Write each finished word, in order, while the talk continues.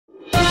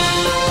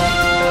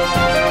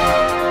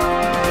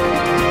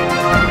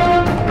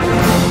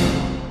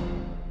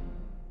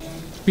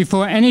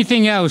Before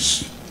anything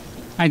else,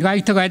 I'd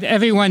like to let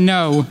everyone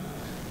know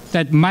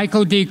that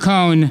Michael D.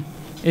 Cohn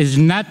is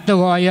not the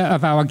lawyer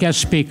of our guest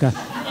speaker.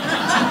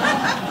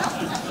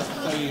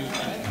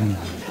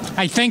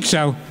 I think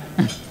so.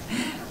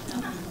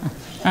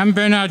 I'm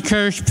Bernard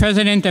Kirsch,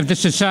 president of the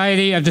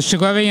Society of the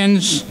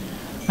Silurians,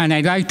 and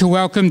I'd like to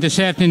welcome this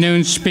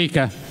afternoon's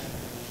speaker.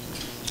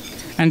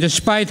 And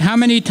despite how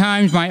many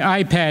times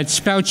my iPad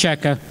spell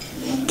checker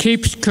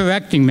keeps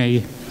correcting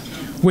me,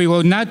 we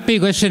will not be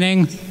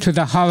listening to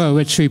the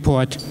Borowitz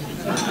Report.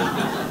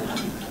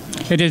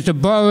 It is the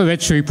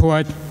Borowitz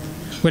Report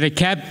with a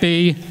cap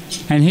B,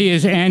 and he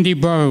is Andy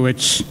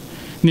Borowitz,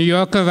 New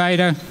Yorker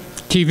writer,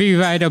 TV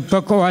writer,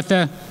 book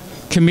author,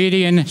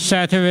 comedian,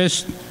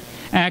 satirist,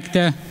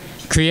 actor,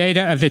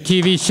 creator of the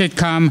TV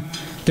sitcom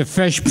The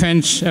Fresh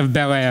Prince of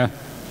Bel-Air.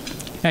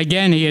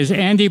 Again, he is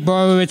Andy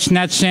Borowitz,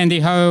 not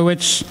Sandy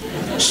Horowitz.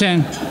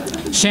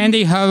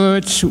 Sandy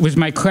Horowitz was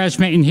my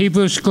classmate in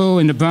Hebrew school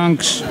in the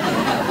Bronx.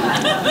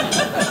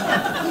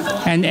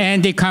 And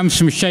Andy comes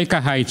from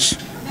Shaker Heights.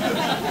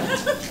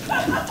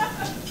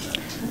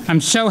 I'm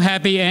so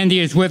happy Andy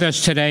is with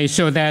us today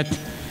so that,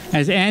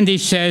 as Andy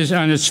says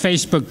on his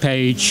Facebook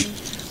page,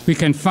 we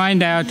can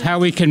find out how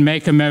we can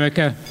make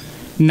America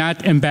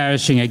not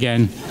embarrassing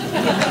again.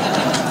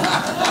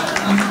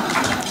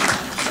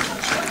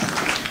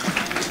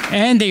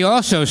 Andy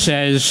also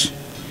says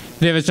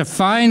there is a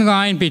fine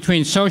line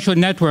between social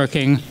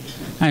networking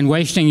and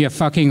wasting your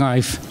fucking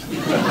life.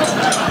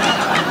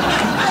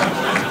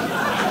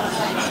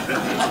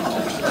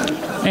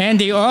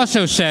 Andy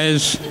also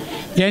says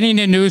getting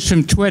the news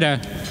from Twitter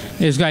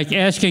is like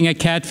asking a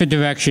cat for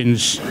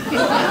directions.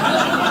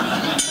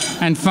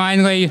 And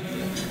finally,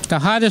 the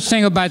hardest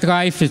thing about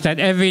life is that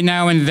every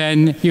now and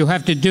then you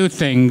have to do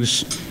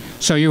things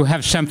so you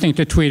have something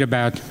to tweet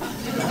about.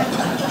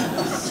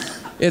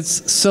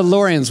 It's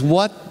Silurians.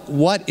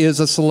 What is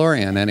a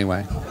Silurian,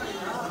 anyway?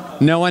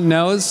 No one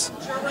knows?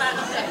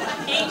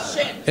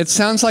 It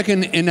sounds like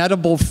an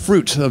inedible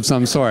fruit of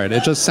some sort.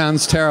 It just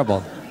sounds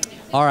terrible.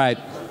 All right.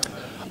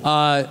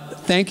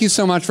 Thank you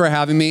so much for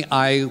having me.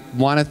 I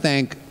want to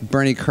thank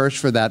Bernie Kirsch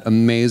for that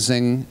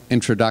amazing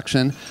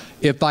introduction.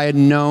 If I had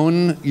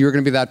known you were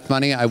going to be that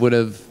funny, I would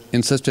have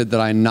insisted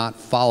that I not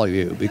follow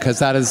you, because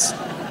that is...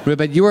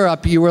 But you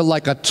were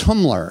like a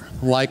Tumblr,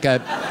 like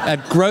at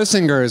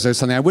Grossinger's or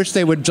something. I wish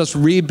they would just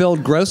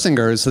rebuild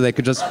Grossinger's so they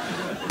could just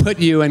put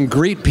you and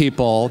greet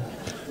people.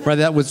 Right,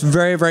 that was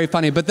very, very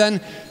funny. But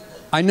then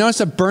I noticed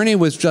that Bernie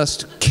was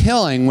just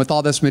killing with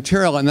all this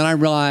material, and then I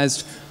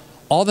realized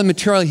all the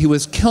material he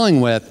was killing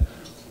with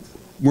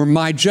were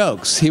my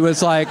jokes. He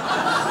was like,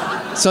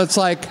 so it's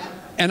like,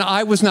 and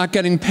I was not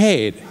getting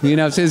paid. You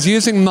know, so he was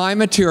using my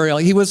material.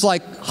 He was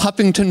like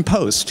Huffington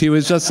Post. He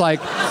was just like,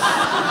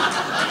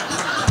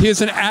 he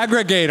is an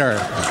aggregator.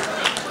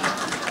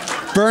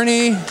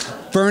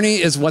 Bernie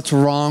is what's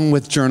wrong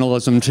with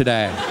journalism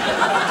today.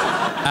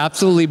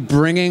 Absolutely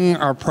bringing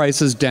our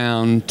prices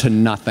down to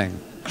nothing.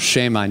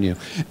 Shame on you.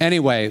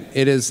 Anyway,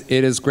 it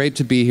is great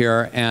to be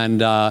here,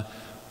 and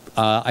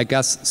I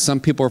guess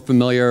some people are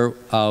familiar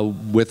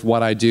with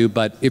what I do,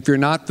 but if you're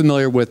not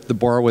familiar with the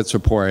Borowitz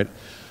Report,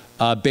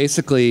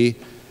 basically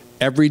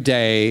every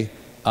day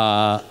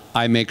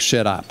I make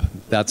shit up.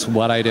 That's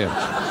what I do.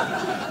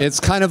 It's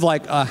kind of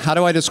like, how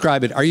do I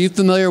describe it? Are you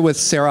familiar with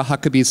Sarah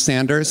Huckabee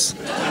Sanders?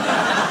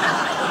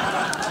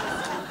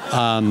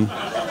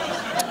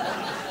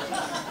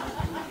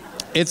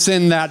 It's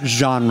in that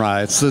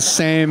genre. It's the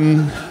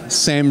same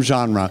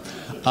genre.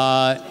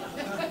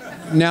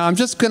 Now I'm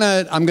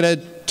gonna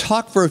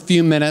talk for a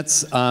few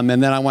minutes, and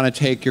then I want to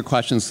take your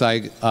questions.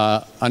 I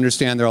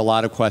understand there are a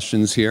lot of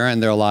questions here,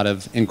 and there are a lot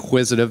of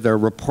inquisitive. There are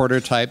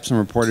reporter types, and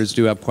reporters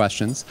do have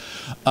questions.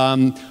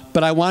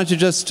 But I wanted to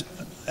just.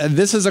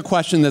 This is a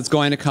question that's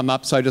going to come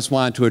up, so I just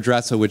wanted to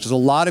address it, which is a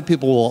lot of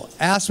people will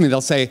ask me,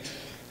 they'll say,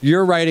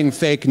 you're writing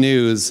fake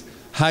news.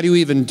 How do you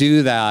even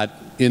do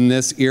that in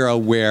this era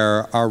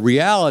where our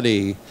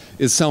reality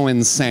is so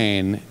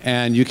insane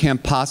and you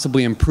can't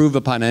possibly improve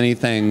upon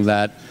anything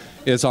that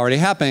is already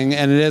happening?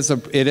 And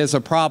it is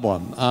a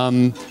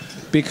problem.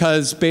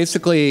 Because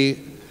basically,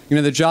 you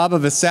know, the job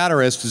of a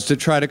satirist is to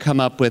try to come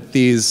up with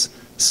these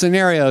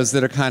scenarios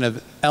that are kind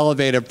of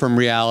elevated from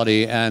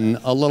reality and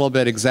a little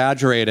bit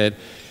exaggerated.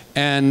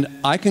 And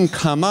I can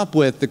come up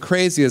with the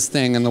craziest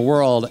thing in the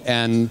world,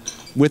 and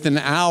within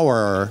an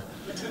hour,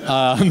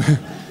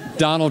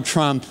 Donald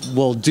Trump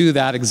will do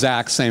that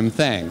exact same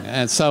thing.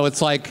 And so it's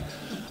like,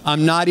 I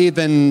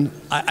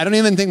don't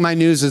even think my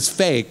news is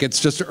fake. It's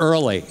just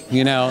early,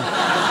 you know,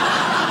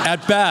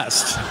 at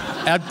best.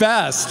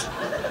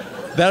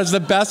 That is the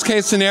best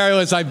case scenario,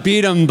 is I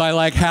beat him by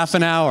like half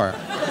an hour.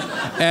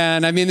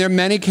 And I mean, there are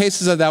many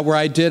cases of that where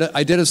I did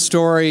a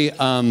story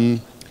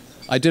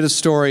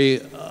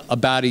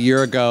about a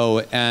year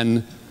ago,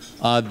 and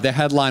the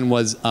headline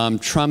was,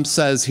 Trump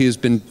says he's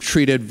been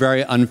treated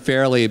very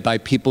unfairly by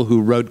people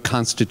who wrote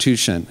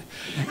Constitution.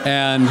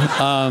 And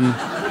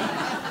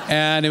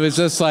And it was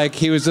just like,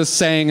 he was just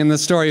saying in the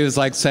story, he was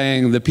like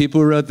saying, the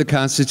people who wrote the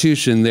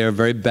Constitution, they're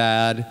very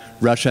bad.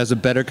 Russia has a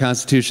better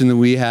Constitution than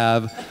we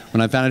have.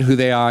 When I found out who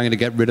they are, I'm going to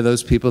get rid of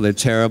those people. They're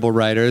terrible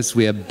writers.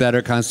 We have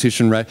better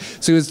Constitution.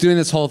 So he was doing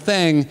this whole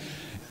thing.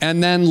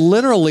 And then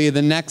literally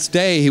the next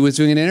day, he was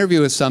doing an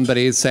interview with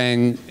somebody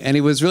saying, and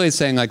he was really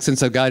saying, like,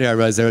 since I got here, I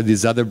realized there are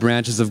these other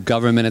branches of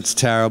government, it's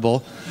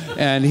terrible.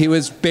 And he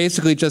was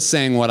basically just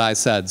saying what I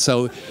said.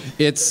 So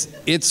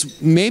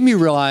it's made me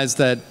realize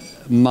that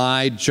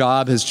my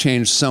job has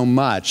changed so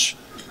much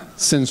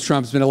since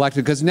Trump's been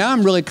elected, because now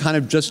I'm really kind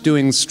of just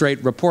doing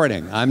straight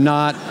reporting. I'm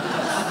not,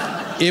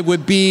 it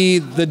would be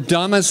the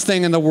dumbest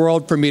thing in the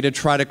world for me to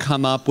try to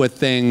come up with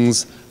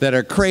things that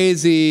are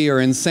crazy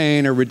or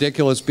insane or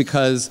ridiculous,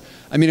 because,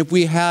 I mean, if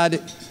we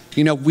had,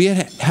 you know, we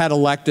had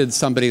elected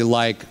somebody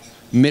like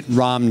Mitt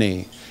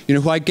Romney, you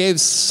know, who I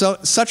gave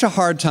such a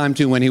hard time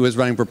to when he was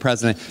running for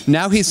president.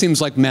 Now he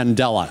seems like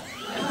Mandela.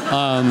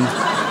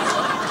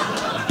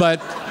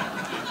 But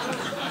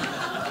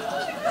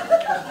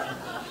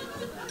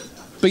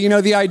you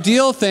know, the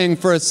ideal thing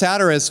for a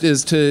satirist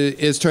is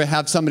to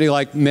have somebody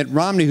like Mitt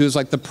Romney, who's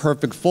like the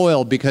perfect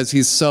foil, because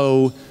he's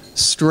so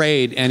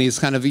straight and he's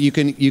kind of, you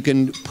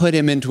can put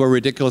him into a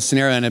ridiculous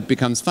scenario and it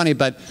becomes funny.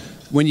 But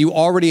when you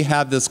already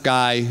have this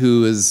guy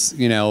who is,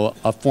 you know,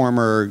 a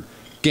former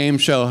game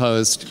show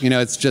host, you know,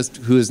 it's just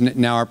who is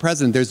now our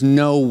president, there's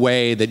no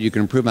way that you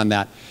can improve on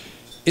that.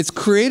 It's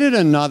created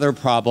another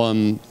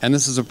problem, and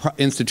this is an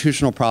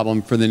institutional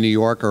problem for the New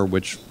Yorker,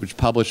 which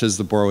publishes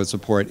the Borowitz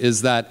Report,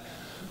 is that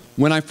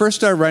when I first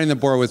started writing the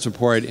Borowitz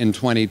Report in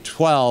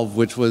 2012,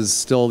 which was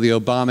still the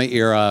Obama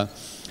era,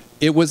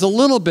 it was a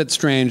little bit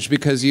strange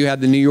because you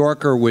had the New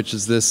Yorker, which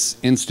is this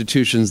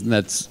institution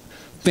that's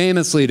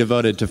famously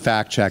devoted to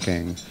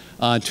fact-checking,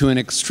 to an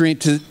extreme,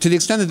 to the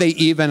extent that they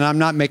even, I'm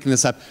not making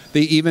this up,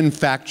 they even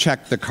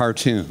fact-check the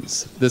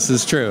cartoons. This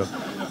is true.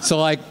 So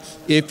like,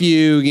 if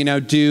you know,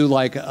 do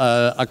like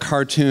a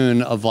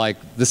cartoon of like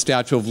the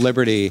Statue of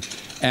Liberty,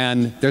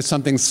 and there's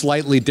something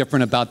slightly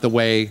different about the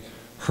way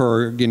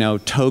her, you know,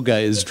 toga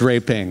is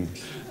draping,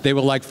 they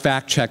will like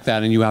fact check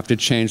that and you have to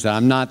change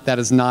that. That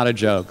is not a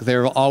joke.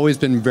 They've always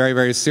been very,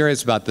 very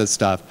serious about this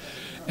stuff.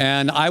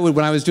 And I would,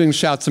 when I was doing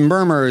Shouts and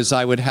Murmurs,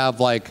 I would have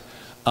like,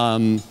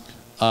 you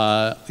know,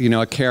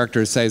 a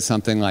character say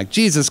something like,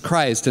 Jesus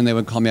Christ, and they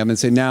would call me up and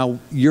say, now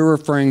you're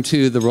referring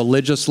to the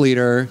religious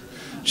leader,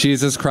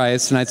 Jesus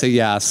Christ, and I'd say,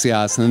 yes,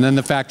 yes, and then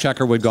the fact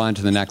checker would go on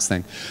to the next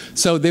thing.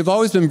 So they've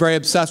always been very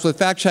obsessed with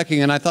fact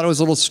checking, and I thought it was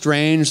a little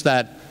strange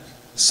that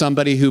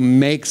somebody who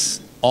makes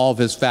all of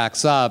his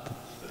facts up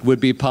would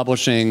be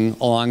publishing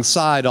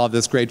alongside all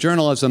this great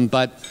journalism,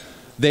 but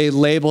they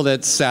labeled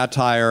it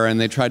satire and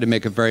they tried to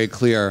make it very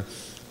clear.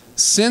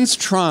 Since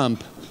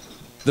Trump,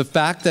 the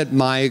fact that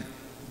my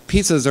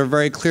pieces are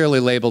very clearly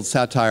labeled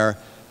satire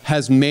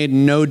has made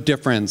no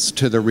difference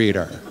to the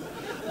reader.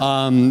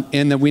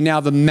 In that we now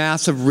have a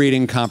massive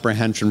reading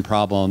comprehension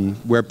problem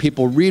where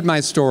people read my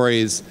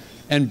stories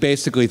and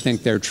basically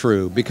think they're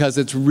true, because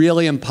it's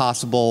really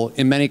impossible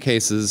in many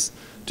cases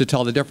to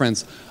tell the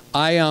difference.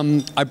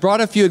 I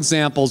brought a few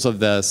examples of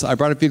this. I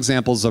brought a few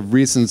examples of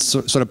recent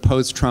sort of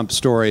post-Trump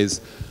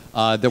stories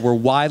that were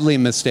widely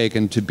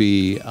mistaken to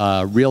be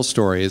real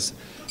stories.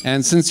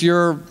 And since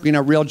you're, you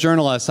know, real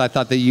journalists, I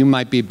thought that you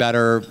might be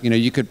better, you know,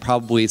 you could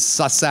probably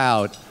suss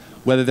out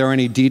whether there are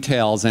any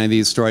details in any of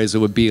these stories that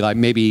would be like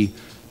maybe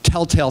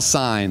telltale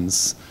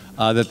signs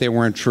that they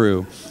weren't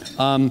true.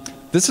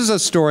 This is a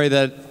story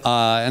that,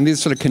 and these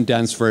are sort of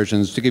condensed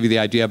versions to give you the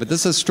idea, but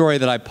this is a story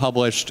that I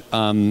published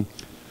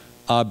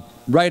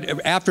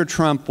right after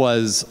Trump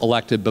was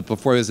elected, but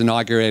before he was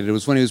inaugurated. It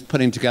was when he was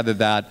putting together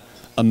that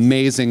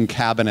amazing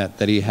cabinet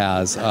that he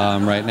has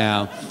right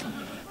now.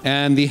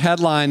 And the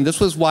headline, this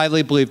was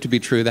widely believed to be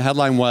true, the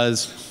headline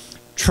was,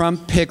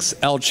 Trump picks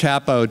El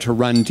Chapo to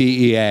run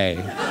DEA.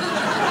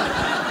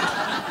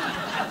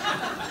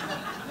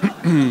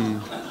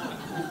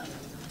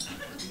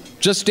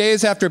 Just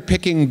days after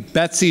picking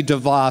Betsy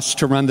DeVos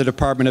to run the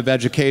Department of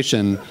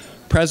Education,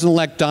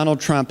 President-elect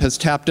Donald Trump has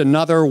tapped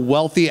another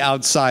wealthy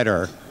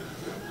outsider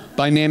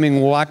by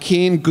naming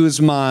Joaquin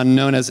Guzman,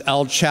 known as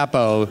El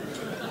Chapo,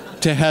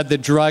 to head the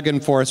Drug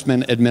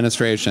Enforcement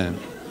Administration.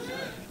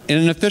 In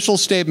an official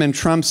statement,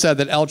 Trump said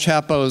that El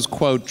Chapo's,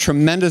 quote,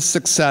 tremendous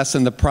success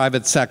in the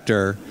private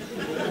sector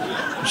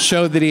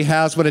showed that he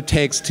has what it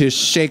takes to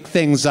shake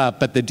things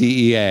up at the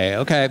DEA.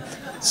 Okay,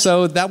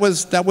 so that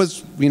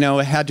was, you know,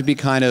 it had to be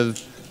kind of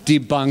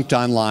debunked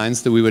online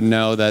so that we would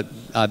know that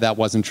that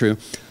wasn't true.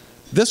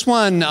 This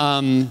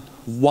one,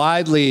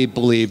 widely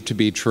believed to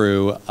be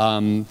true.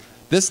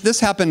 This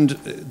happened,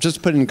 just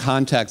to put it in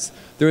context,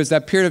 there was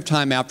that period of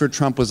time after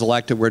Trump was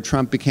elected where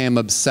Trump became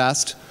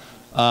obsessed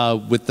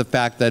with the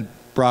fact that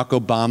Barack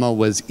Obama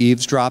was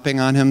eavesdropping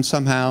on him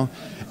somehow.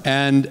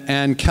 And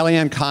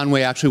Kellyanne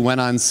Conway actually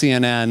went on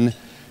CNN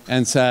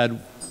and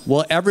said,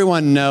 well,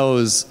 everyone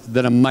knows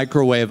that a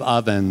microwave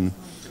oven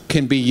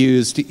can be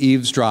used to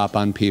eavesdrop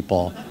on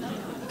people.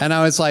 And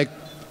I was like,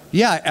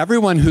 yeah,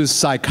 everyone who's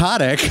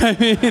psychotic. I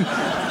mean,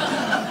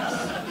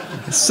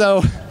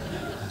 so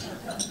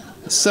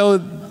So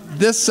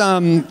this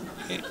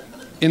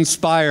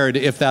inspired,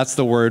 if that's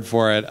the word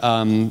for it,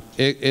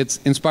 it's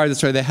inspired the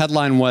story. The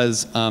headline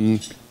was,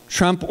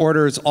 Trump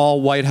orders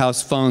all White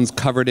House phones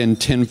covered in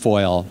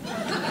tinfoil.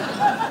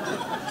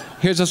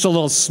 Here's just a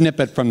little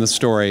snippet from the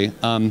story.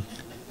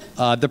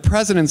 The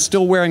president,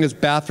 still wearing his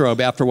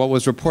bathrobe after what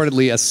was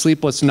reportedly a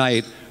sleepless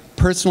night,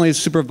 personally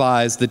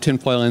supervised the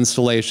tinfoil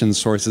installation,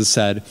 sources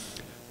said.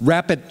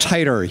 Wrap it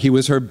tighter, he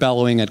was heard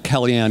bellowing at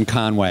Kellyanne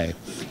Conway.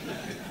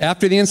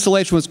 After the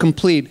installation was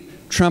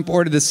complete, Trump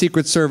ordered the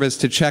Secret Service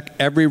to check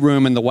every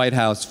room in the White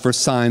House for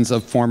signs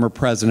of former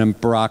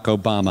President Barack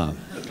Obama.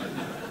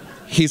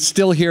 He's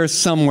still here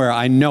somewhere,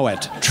 I know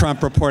it, Trump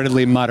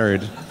reportedly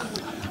muttered.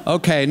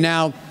 Okay,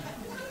 now,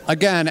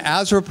 again,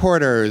 as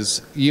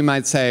reporters, you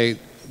might say,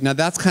 now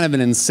that's kind of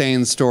an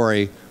insane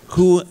story.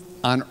 Who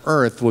on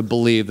earth would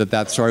believe that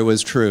that story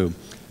was true?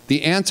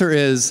 The answer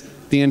is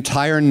the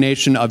entire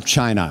nation of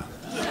China.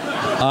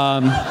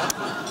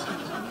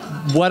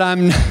 What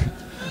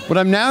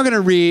I'm now going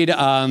to read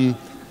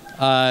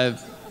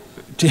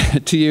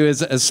to you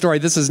is a story.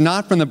 This is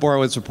not from the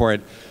Borowitz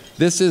Report.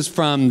 This is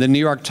from the New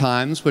York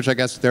Times, which I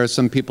guess there are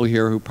some people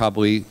here who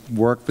probably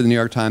work for the New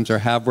York Times or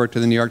have worked for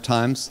the New York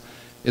Times.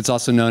 It's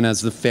also known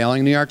as the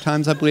failing New York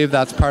Times, I believe.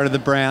 That's part of the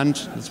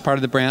brand. It's part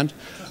of the brand.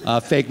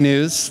 Fake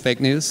news, fake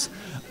news.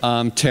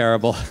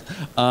 Terrible.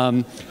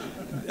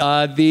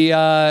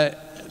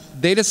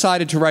 They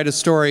decided to write a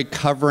story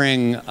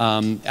covering,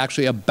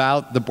 actually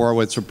about the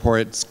Borowitz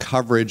Report's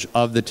coverage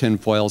of the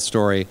tinfoil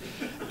story.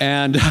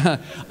 And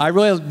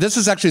this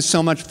is actually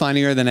so much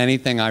funnier than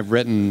anything I've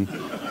written.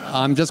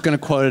 I'm just going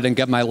to quote it and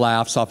get my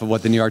laughs off of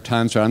what the New York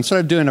Times wrote. I'm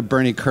sort of doing a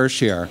Bernie Kirsch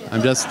here.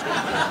 I'm just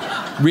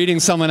reading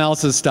someone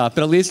else's stuff,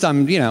 but at least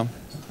I'm, you know,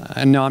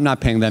 and no, I'm not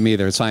paying them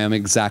either, so I am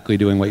exactly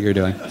doing what you're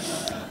doing.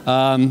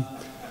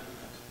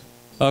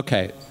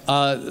 Okay,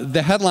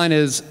 the headline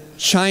is,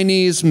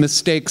 Chinese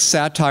mistake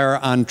satire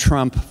on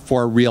Trump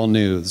for real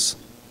news.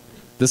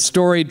 The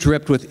story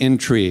dripped with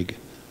intrigue.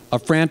 A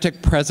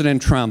frantic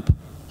President Trump,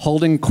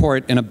 holding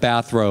court in a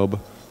bathrobe,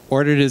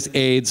 ordered his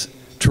aides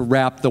to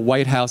wrap the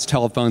White House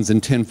telephones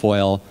in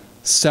tinfoil,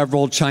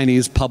 several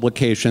Chinese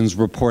publications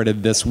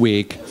reported this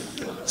week,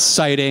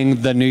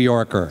 citing The New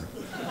Yorker.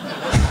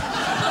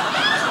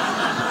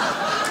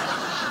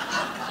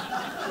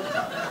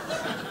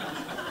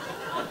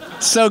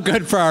 So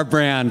good for our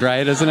brand,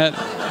 right, isn't it?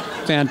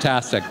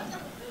 Fantastic.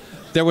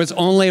 There was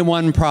only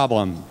one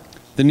problem.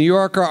 The New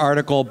Yorker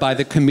article by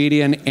the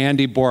comedian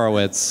Andy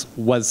Borowitz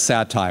was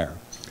satire.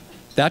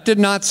 That did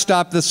not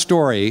stop the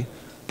story,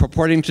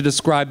 purporting to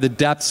describe the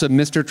depths of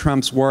Mr.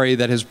 Trump's worry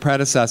that his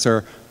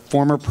predecessor,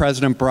 former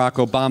President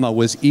Barack Obama,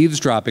 was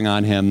eavesdropping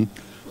on him,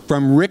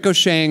 from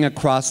ricocheting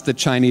across the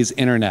Chinese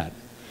internet.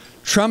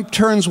 Trump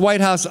turns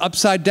White House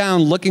upside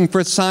down looking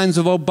for signs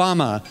of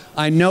Obama.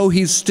 I know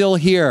he's still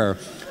here.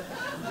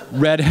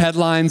 Read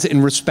headlines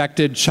in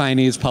respected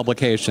Chinese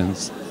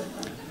publications.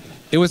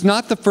 It was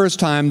not the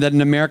first time that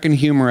an American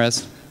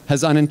humorist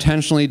has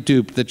unintentionally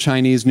duped the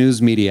Chinese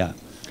news media.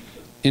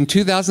 In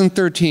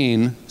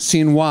 2013,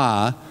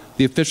 Xinhua,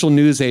 the official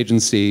news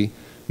agency,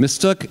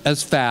 mistook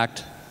as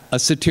fact a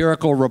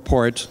satirical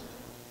report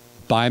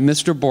by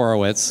Mr.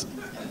 Borowitz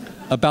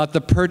about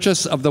the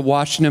purchase of the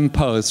Washington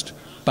Post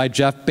by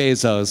Jeff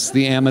Bezos,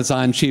 the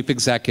Amazon chief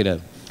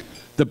executive.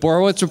 The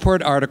Borowitz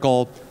Report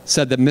article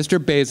said that Mr.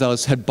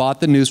 Bezos had bought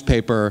the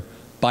newspaper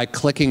by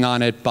clicking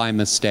on it by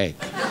mistake.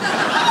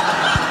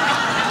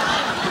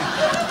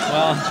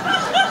 Well,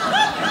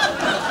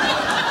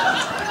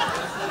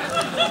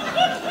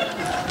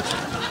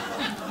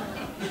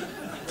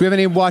 do we have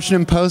any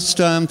Washington Post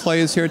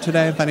employees here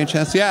today, by any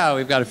chance? Yeah,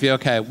 we've got a few.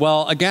 Okay.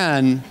 Well,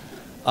 again,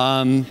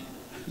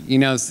 you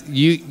know,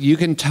 you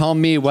can tell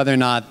me whether or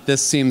not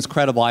this seems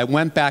credible. I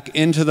went back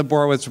into the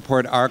Borowitz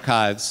Report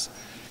archives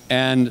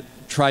and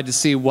tried to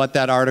see what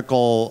that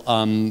article,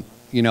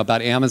 you know,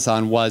 about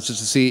Amazon was, just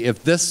to see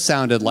if this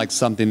sounded like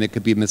something that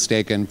could be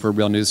mistaken for a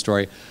real news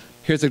story.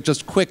 Here's a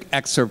just quick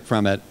excerpt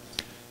from it.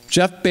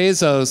 Jeff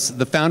Bezos,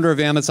 the founder of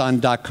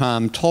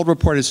Amazon.com, told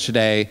reporters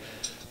today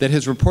that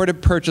his reported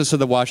purchase of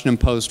the Washington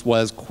Post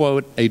was,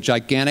 quote, a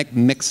gigantic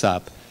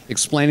mix-up,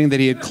 explaining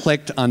that he had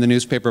clicked on the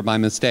newspaper by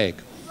mistake.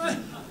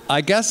 I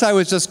guess I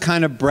was just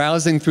kind of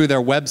browsing through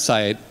their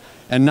website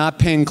and not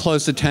paying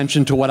close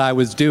attention to what I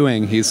was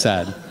doing, he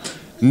said.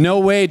 No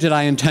way did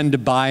I intend to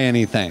buy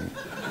anything.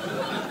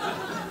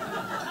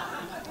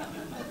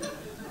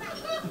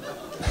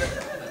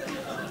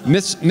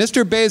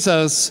 Mr.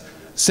 Bezos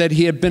said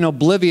he had been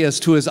oblivious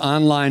to his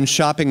online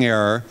shopping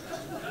error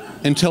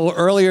until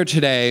earlier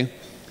today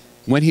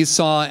when he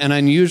saw an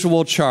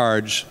unusual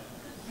charge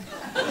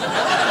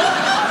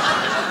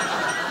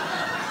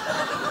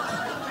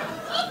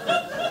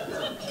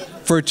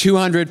for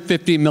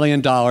 $250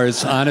 million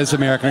on his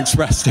American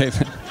Express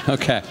statement.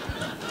 Okay.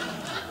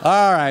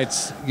 All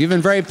right. You've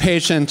been very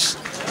patient.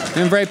 You've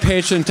been very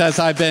patient as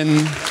I've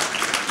been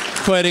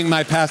quoting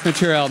my past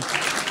material.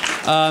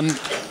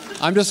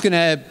 I'm just going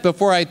to,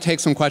 before I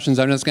take some questions,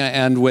 I'm just going to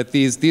end with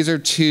these. These are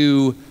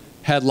two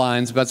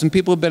headlines about some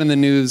people who've been in the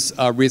news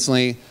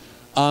recently.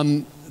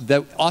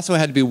 that also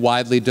had to be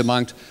widely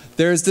debunked.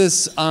 There's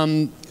this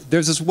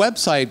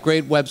website,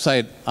 great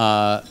website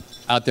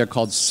out there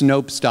called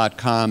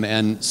Snopes.com,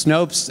 and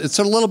Snopes, it's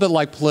a little bit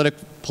like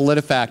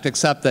PolitiFact,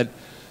 except that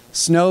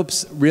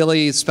Snopes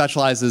really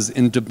specializes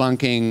in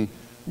debunking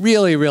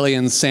really, really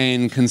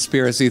insane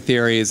conspiracy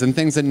theories and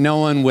things that no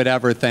one would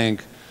ever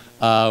think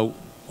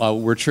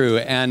were true.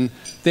 And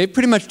they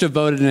pretty much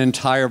devoted an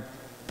entire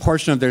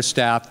portion of their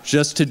staff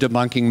just to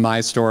debunking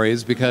my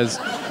stories, because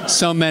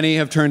so many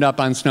have turned up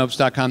on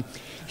Snopes.com.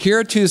 Here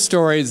are two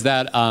stories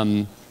that,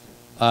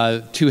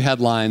 two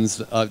headlines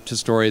to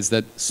stories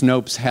that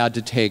Snopes had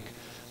to take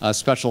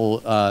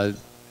special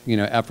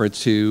effort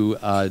to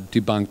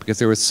debunk because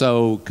they were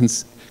so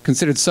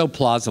considered so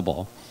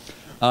plausible.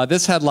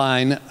 This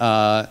headline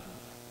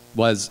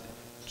was,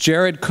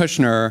 Jared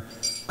Kushner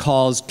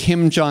calls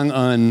Kim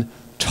Jong-un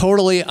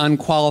totally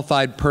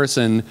unqualified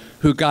person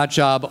who got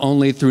job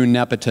only through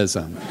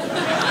nepotism.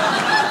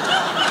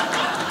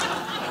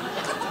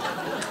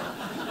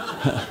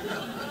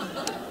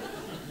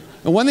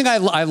 One thing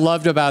I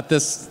loved about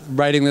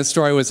writing this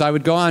story was I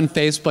would go on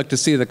Facebook to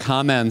see the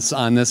comments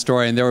on this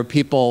story, and there were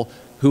people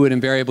who would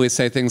invariably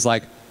say things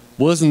like,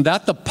 well, isn't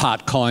that the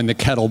pot calling the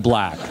kettle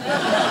black?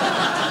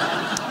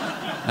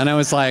 And I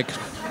was like,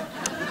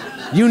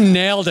 you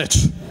nailed it.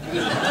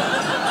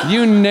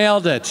 You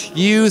nailed it.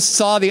 You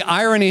saw the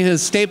irony in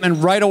his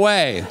statement right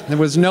away. There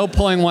was no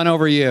pulling one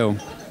over you.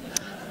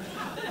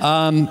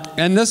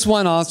 And this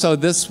one also,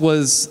 this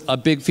was a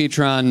big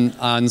feature on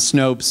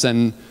Snopes,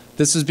 and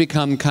this has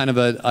become kind of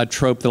a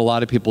trope that a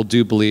lot of people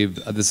do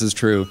believe this is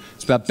true.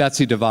 It's about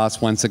Betsy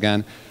DeVos once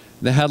again.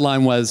 The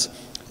headline was,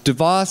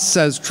 DeVos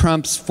says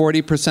Trump's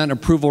 40%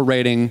 approval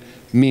rating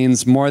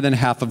means more than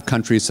half of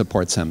country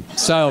supports him.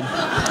 So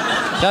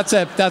that's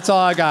it. That's all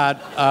I got.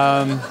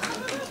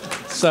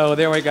 So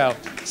there we go.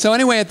 So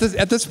anyway, at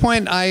this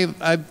point,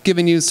 I've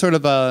given you sort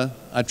of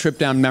a trip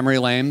down memory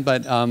lane,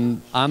 but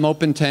I'm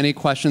open to any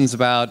questions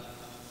about,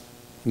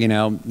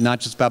 not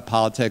just about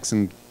politics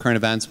and current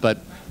events, but...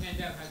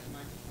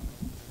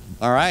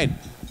 All right.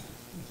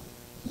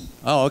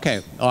 Oh,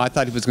 okay. Oh, I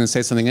thought he was going to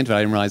say something into it. I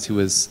didn't realize he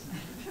was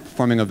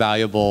performing a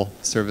valuable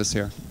service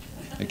here.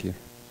 Thank you.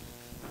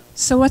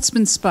 So what's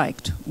been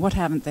spiked? What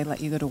haven't they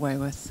let you get away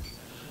with?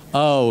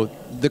 Oh,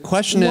 the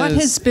question is... What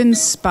has been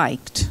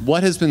spiked?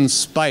 What has been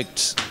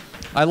spiked?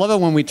 I love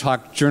it when we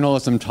talk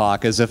journalism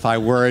talk as if I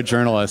were a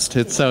journalist.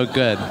 It's so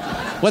good.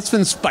 What's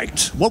been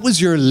spiked? What was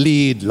your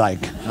lead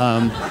like?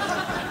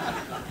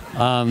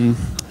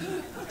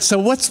 So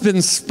what's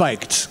been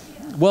spiked?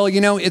 Well,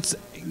 it's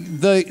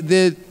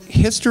the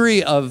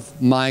history of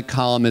my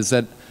column is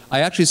that I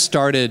actually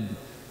started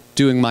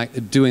doing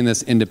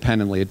this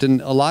independently.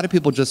 A lot of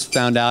people just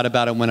found out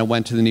about it when I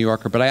went to the New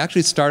Yorker, but I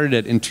actually started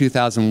it in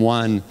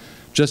 2001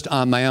 just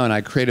on my own.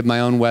 I created my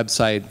own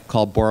website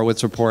called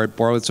Borowitz Report,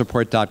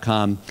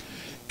 borowitzreport.com.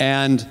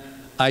 And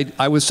I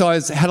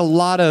had a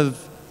lot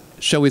of,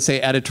 shall we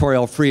say,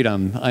 editorial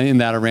freedom in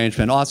that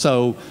arrangement.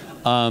 Also,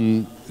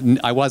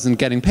 I wasn't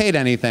getting paid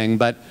anything,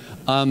 but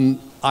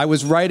I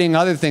was writing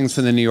other things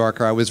for the New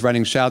Yorker. I was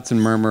writing Shouts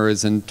and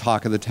Murmurs and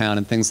Talk of the Town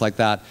and things like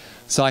that.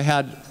 So I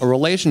had a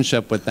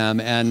relationship with them.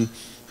 And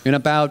in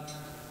about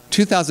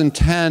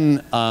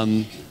 2010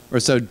 or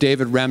so,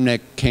 David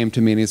Remnick came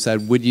to me and he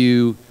said, would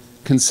you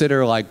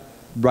consider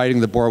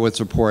writing the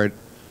Borowitz Report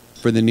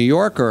for the New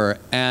Yorker?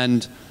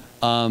 And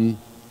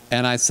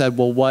I said,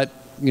 well, what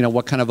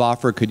kind of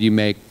offer could you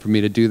make for me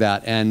to do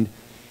that? And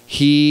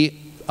the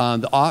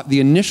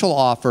initial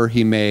offer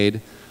he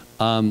made,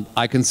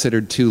 I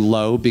considered too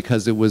low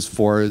because it was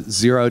for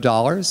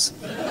 $0,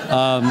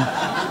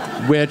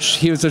 which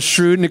he was a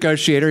shrewd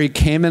negotiator. He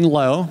came in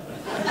low,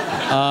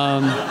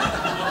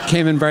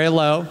 came in very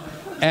low,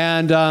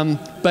 and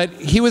but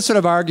he was sort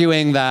of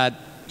arguing that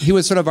it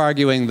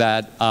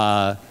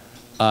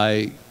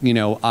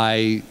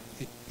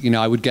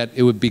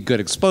would be good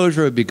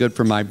exposure, it would be good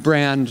for my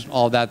brand,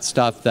 all that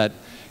stuff that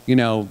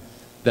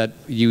that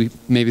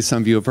maybe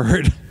some of you have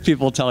heard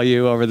people tell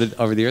you over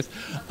the years.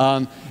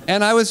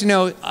 And I was,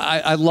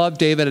 I love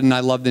David and I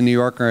love the New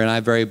Yorker, and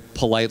I very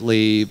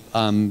politely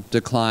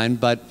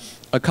declined. But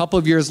a couple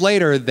of years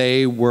later,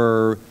 they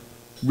were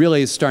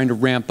really starting to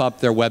ramp up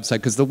their website,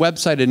 because the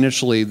website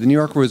initially, the New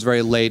Yorker was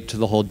very late to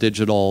the whole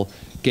digital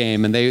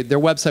game, and their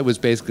website was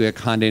basically a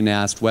Condé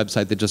Nast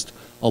website that just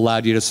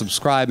allowed you to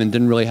subscribe and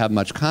didn't really have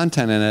much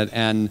content in it.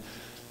 And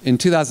in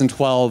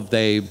 2012,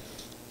 they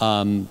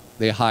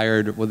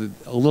hired, well,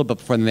 a little bit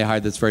before then, they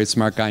hired this very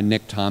smart guy,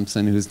 Nick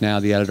Thompson, who's now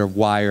the editor of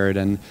Wired.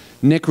 And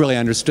Nick really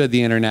understood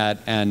the internet.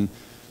 And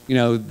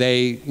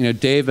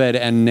David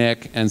and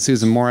Nick and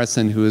Susan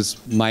Morrison, who is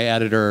my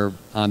editor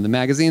on the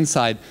magazine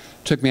side,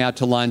 took me out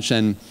to lunch.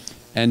 And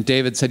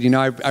David said,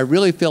 I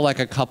really feel like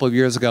a couple of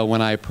years ago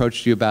when I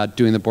approached you about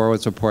doing the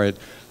Borowitz Report,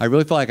 I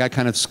really feel like I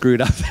kind of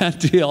screwed up that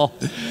deal.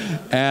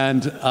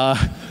 And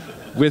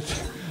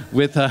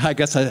with I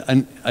guess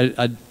an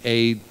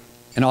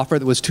offer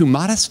that was too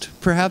modest,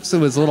 perhaps. It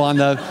was a little on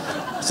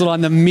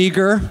the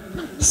meager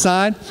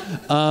side.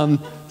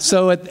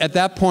 So at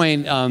that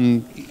point,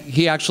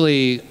 he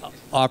actually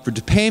offered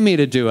to pay me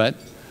to do it,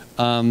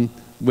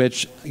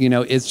 which, you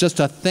know, is just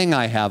a thing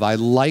I have. I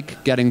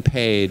like getting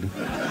paid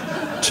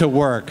to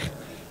work.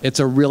 It's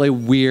a really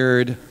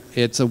weird,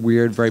 very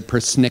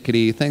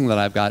persnickety thing that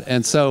I've got.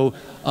 And so,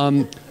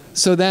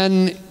 so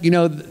then, you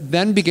know,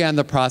 then began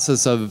the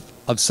process of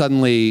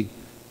suddenly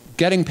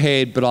getting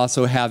paid, but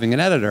also having an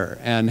editor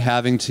and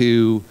having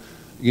to,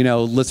 you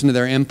know, listen to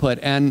their input.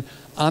 And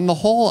on the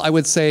whole, I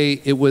would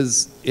say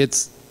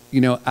it's,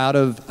 you know,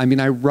 I mean,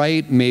 I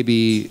write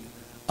maybe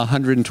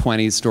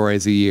 120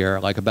 stories a year,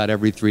 like about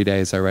every 3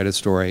 days I write a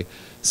story.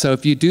 So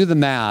if you do the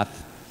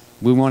math,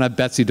 we won't have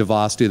Betsy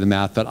DeVos do the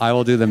math, but I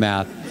will do the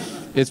math.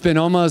 It's been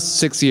almost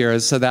 6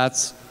 years, so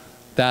that's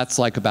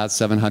like about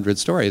 700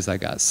 stories, I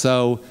guess.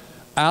 So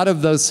out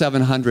of those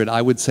 700,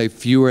 I would say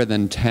fewer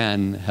than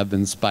 10 have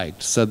been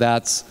spiked. So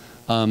that's,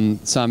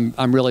 so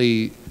I'm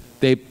really,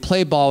 they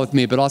play ball with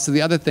me, but also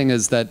the other thing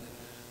is that,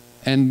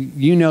 and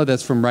you know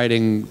this from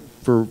writing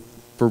for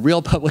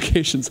real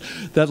publications,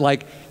 that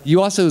like,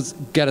 you also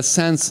get a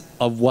sense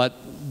of what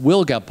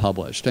will get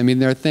published. I mean,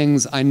 there are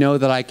things, I know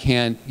that I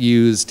can't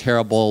use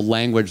terrible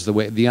language the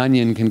way The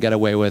Onion can get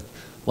away with,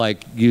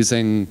 like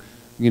using,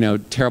 you know,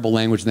 terrible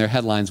language in their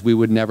headlines. We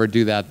would never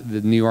do that.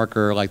 The New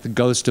Yorker, like the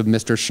ghost of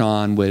Mr.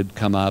 Sean would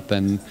come up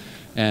and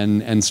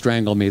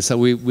strangle me. So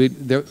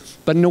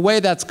but in a way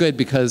that's good,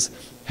 because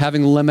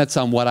having limits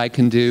on what I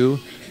can do,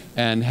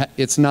 and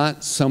it's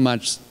not so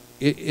much,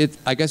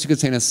 I guess you could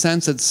say in a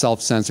sense it's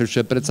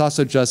self-censorship, but it's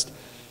also just,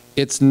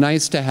 it's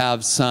nice to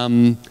have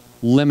some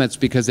limits,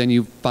 because then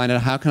you find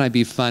out how can I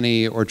be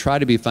funny or try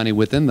to be funny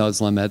within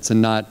those limits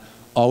and not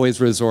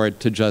always resort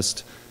to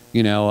just,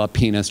 you know, a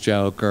penis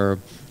joke or,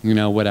 you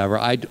know, whatever.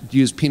 I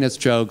use penis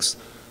jokes,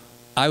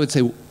 I would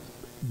say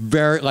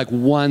like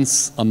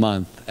once a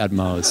month at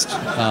most. No,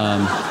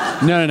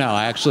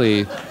 I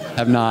actually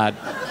have not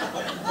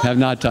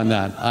done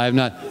that. I have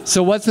not.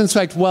 So what's been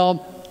spiked?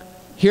 Well,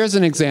 here's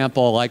an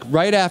example. Like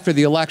right after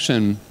the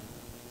election,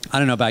 I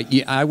don't know about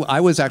you,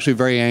 I was actually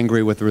very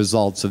angry with the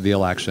results of the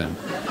election.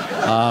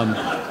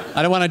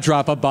 I don't want to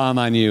drop a bomb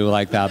on you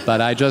like that, but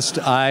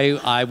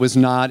I was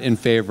not in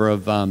favor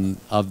of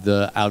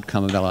the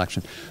outcome of that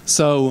election.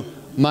 So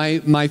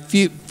my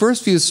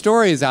first few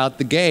stories out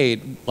the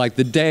gate, like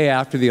the day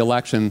after the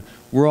election,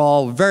 were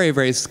all very,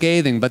 very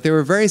scathing, but they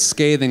were very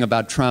scathing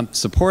about Trump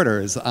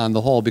supporters on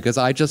the whole, because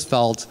I just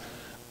felt,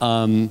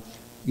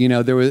 you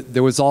know,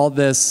 there was all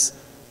this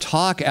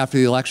talk after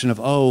the election of,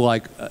 oh,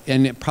 like,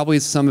 and probably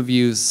some of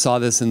you saw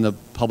this in the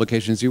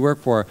publications you work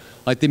for,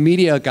 like the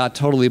media got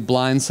totally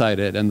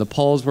blindsided and the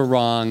polls were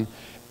wrong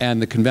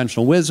and the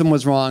conventional wisdom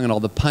was wrong and all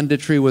the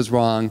punditry was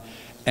wrong,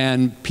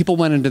 and people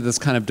went into this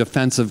kind of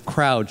defensive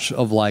crouch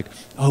of like,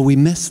 oh, we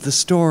missed the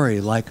story,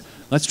 like,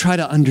 let's try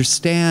to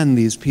understand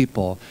these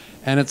people.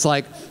 And it's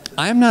like,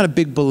 I'm not a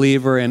big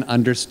believer in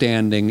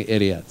understanding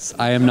idiots.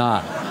 I am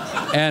not.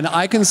 And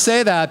I can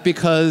say that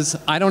because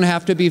I don't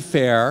have to be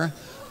fair,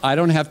 I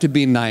don't have to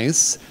be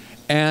nice,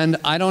 and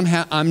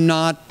I'm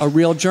not a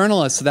real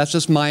journalist, so that's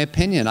just my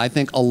opinion. I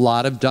think a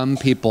lot of dumb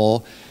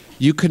people,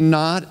 you could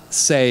not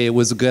say it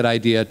was a good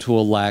idea to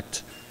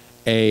elect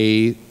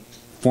a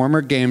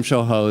former game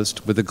show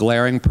host with a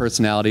glaring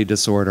personality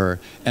disorder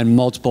and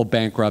multiple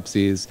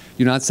bankruptcies.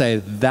 You not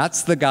say,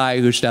 that's the guy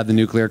who should have the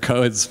nuclear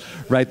codes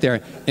right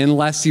there,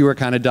 unless you were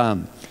kind of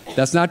dumb.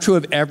 That's not true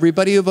of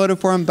everybody who voted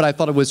for him, but I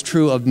thought it was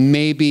true of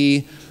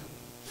maybe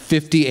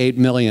 58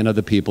 million of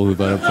the people who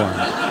voted for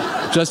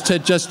him. just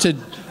to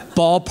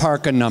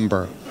ballpark a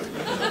number.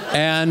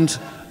 And,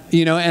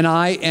 you know,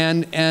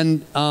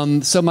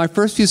 so my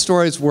first few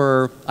stories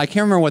were, I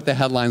can't remember what the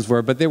headlines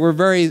were, but they were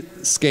very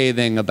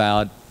scathing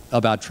about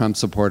Trump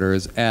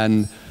supporters.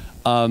 And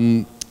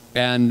my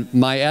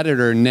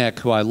editor, Nick,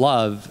 who I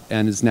love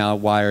and is now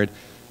at Wired,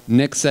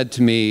 Nick said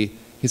to me,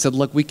 he said,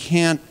 look, we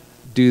can't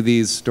do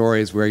these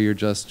stories where you're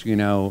just,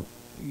 you're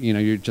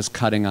just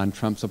cutting on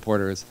Trump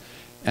supporters.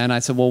 And I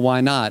said, well,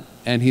 why not?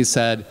 And he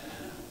said,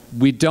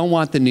 we don't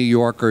want the New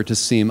Yorker to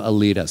seem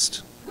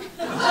elitist.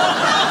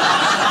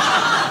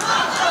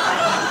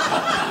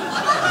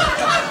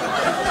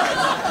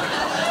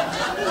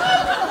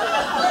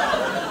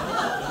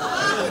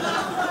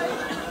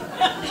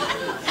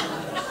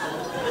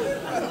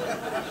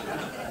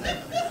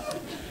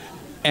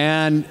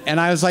 And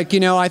I was like,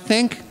 I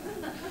think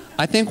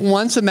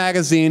once a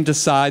magazine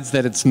decides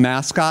that its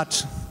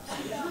mascot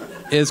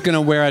is going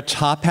to wear a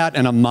top hat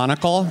and a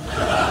monocle,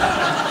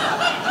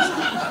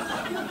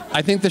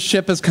 I think the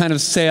ship has kind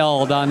of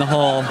sailed on the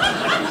whole.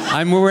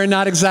 We're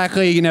not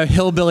exactly,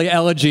 hillbilly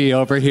elegy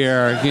over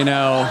here,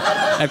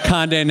 at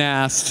Condé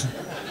Nast.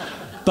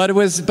 But it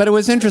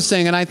was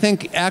interesting, and I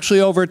think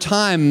actually over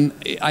time,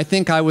 I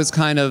think I was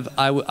kind of,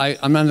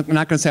 I'm not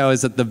going to say I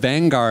was at the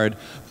vanguard,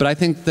 but I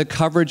think the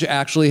coverage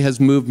actually has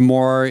moved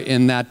more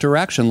in that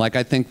direction. Like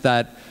I think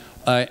that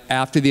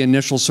after the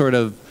initial sort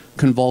of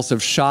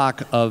convulsive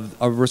shock of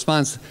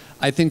response,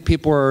 I think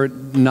people are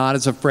not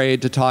as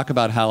afraid to talk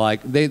about how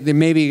they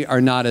maybe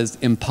are not as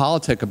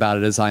impolitic about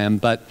it as I am,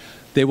 but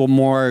they will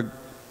more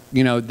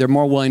they're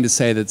more willing to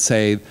say that,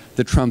 say,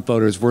 the Trump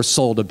voters were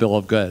sold a bill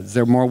of goods.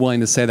 They're more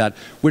willing to say that,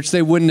 which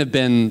they wouldn't have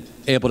been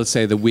able to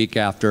say the week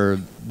after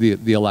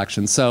the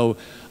election. So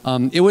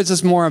it was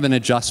just more of an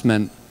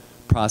adjustment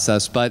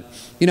process. But,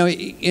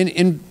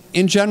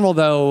 in general,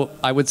 though,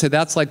 I would say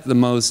that's like the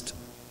most,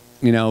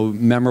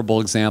 memorable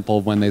example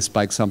of when they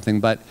spike something.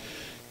 But,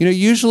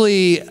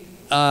 usually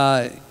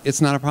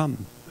it's not a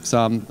problem.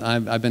 So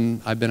I've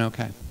been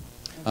okay.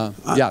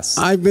 Yes.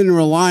 I've been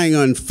relying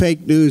on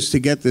fake news to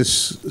get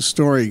this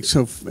story,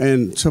 so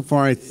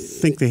far I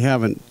think they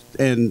haven't.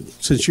 And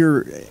since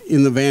you're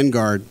in the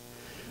vanguard,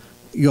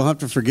 you'll have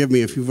to forgive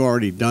me if you've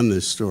already done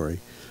this story.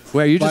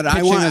 Wait, are you just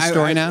pitching a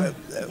story now?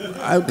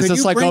 Is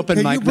this like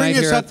open mic night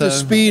here at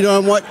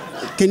the...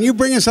 Can you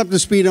bring us up to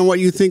speed on what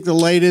you think the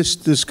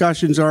latest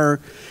discussions are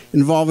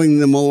involving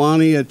the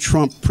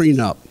Melania-Trump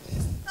prenup?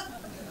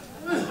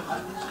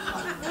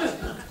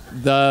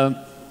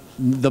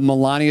 The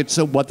Melania,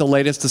 so what the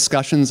latest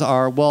discussions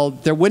are, well,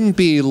 there wouldn't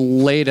be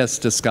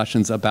latest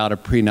discussions about a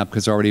prenup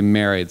because they're already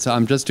married. So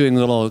I'm just doing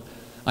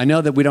I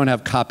know that we don't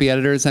have copy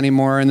editors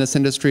anymore in this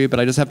industry, but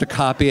I just have to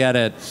copy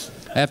edit.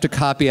 I have to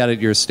copy edit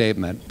your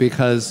statement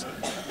because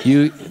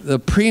the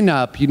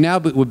prenup, now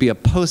would be a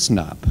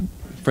postnup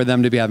for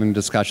them to be having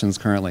discussions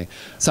currently.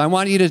 So I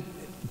want you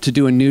to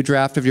do a new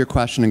draft of your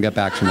question and get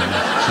back to me.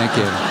 Thank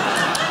you.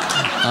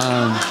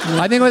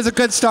 I think it was a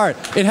good start.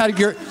 It had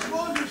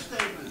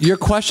your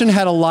question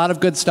had a lot of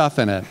good stuff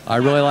in it. I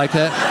really liked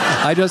it.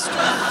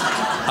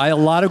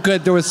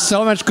 There was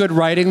so much good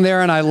writing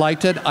there and I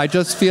liked it. I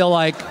just feel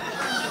like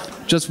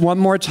just one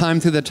more time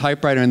through the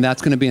typewriter and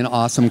that's going to be an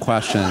awesome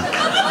question.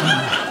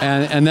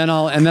 And then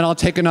I'll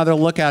take another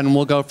look at it and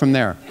we'll go from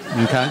there.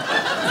 Okay?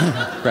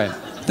 Great.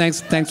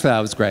 Thanks for that.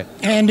 It was great.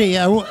 Andy,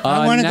 I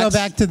want to go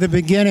back to the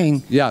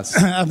beginning. Yes.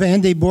 Of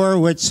Andy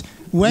Borowitz.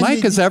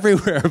 Mike is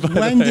everywhere.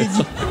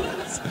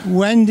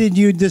 When did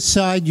you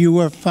decide you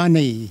were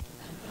funny?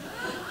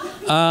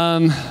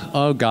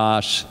 Oh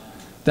gosh,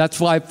 that's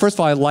why. First of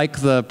all, I like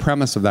the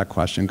premise of that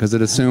question because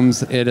it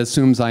assumes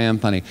I am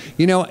funny.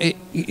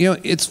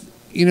 It's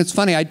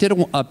funny. I did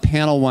a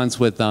panel once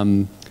with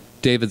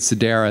David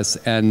Sedaris,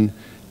 and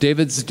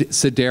David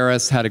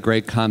Sedaris had a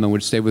great comment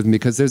which stayed with me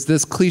because there's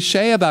this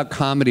cliche about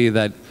comedy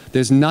that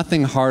there's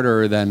nothing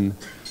harder than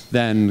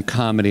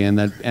comedy, and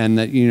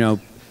that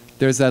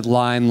there's that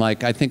line,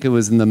 like I think it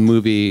was in the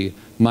movie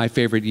My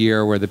Favorite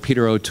Year where the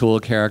Peter O'Toole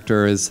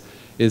character is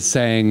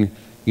saying.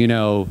 He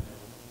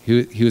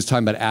was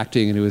talking about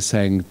acting and he was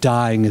saying,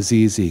 dying is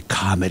easy,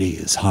 comedy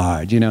is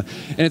hard, And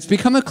it's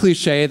become a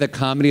cliche that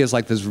comedy is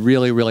like this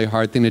really, really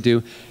hard thing to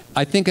do.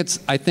 I think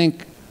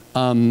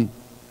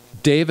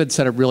David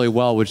said it really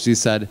well, which he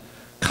said,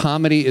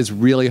 comedy is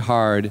really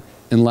hard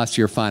unless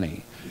you're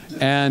funny.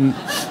 And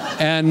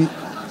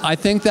I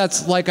think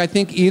that's like, I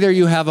think either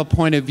you have a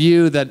point of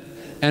view that,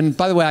 and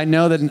by the way, I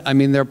know that,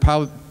 there are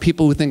probably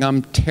people who think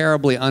I'm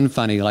terribly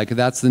unfunny. Like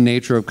that's the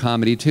nature of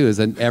comedy too, is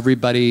that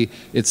everybody,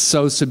 it's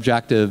so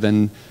subjective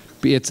and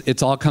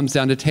it's all comes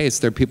down to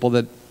taste. There are people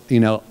that,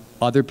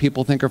 other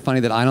people think are funny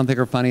that I don't think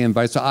are funny and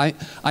vice versa.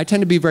 I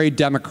tend to be very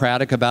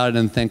democratic about it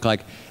and think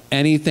like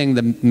anything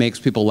that makes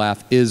people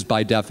laugh is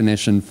by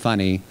definition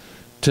funny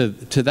to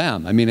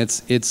them. And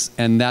that's,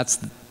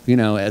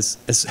 as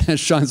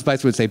Sean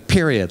Spicer would say,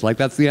 period. Like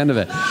that's the end of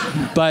it.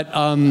 But,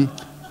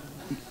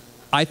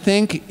 I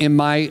think it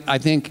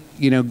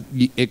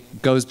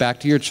goes back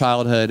to your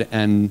childhood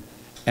and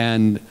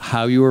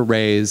how you were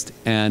raised.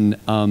 And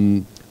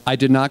I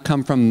did not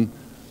come from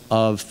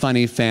a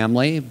funny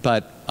family,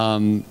 but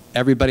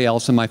everybody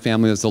else in my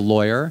family was a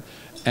lawyer.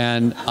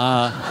 And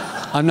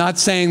I'm not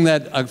saying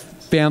that a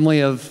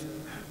family of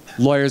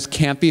lawyers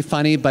can't be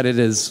funny, but it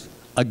is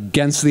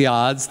against the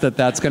odds that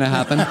that's going to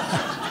happen.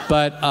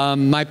 But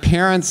my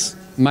parents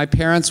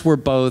were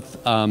both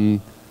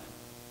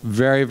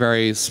very,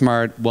 very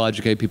smart,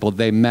 well-educated people.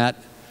 They met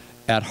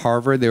at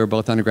Harvard. They were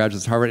both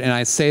undergraduates at Harvard. And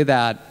I say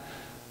that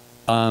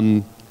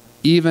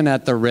even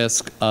at the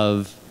risk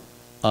of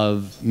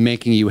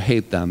making you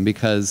hate them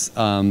because,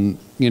 I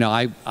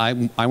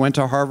went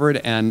to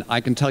Harvard and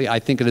I can tell you, I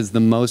think it is the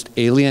most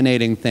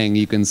alienating thing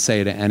you can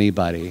say to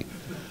anybody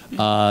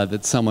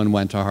that someone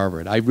went to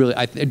Harvard. I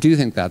do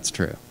think that's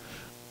true.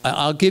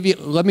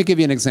 Let me give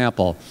you an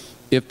example.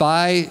 If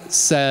I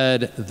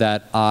said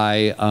that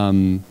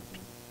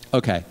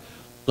okay,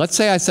 let's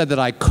say I said that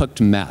I cooked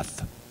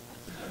meth.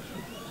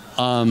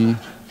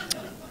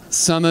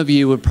 Some of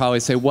you would probably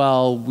say,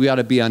 well, we ought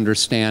to be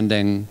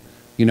understanding.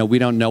 We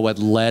don't know what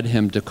led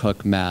him to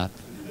cook meth.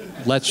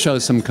 Let's show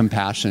some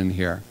compassion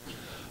here.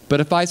 But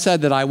if I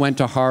said that I went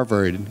to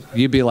Harvard,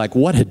 you'd be like,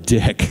 what a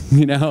dick,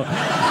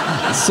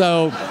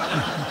 So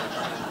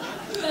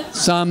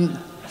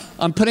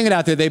I'm putting it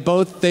out there. They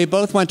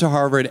both went to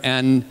Harvard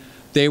and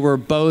they were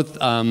both,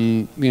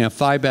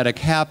 Phi Beta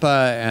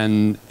Kappa,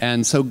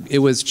 and so it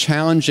was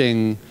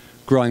challenging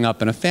growing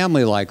up in a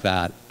family like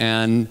that.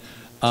 And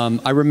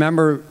I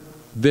remember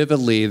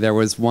vividly there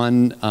was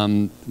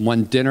one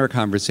dinner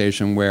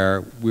conversation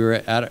where we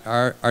were at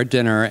our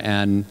dinner,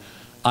 and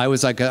I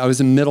was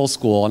in middle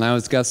school, and I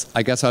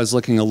guess I was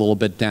looking a little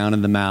bit down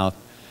in the mouth,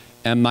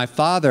 and my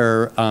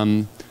father,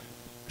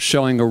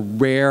 showing a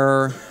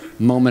rare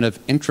moment of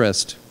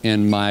interest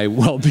in my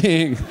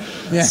well-being,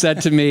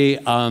 said to me,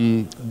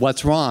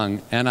 "What's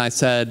wrong?" And I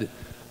said,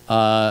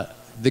 "The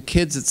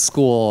kids at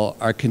school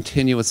are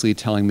continuously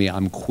telling me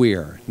I'm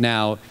queer."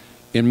 Now,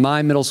 in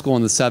my middle school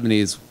in the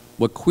 70s,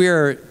 what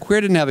queer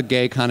didn't have a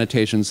gay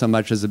connotation so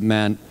much as it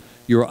meant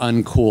you were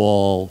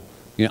uncool,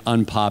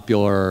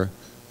 unpopular,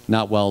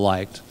 not well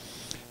liked.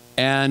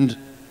 And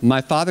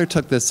my father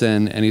took this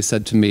in and he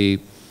said to me,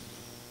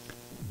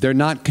 "They're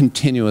not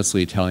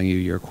continuously telling you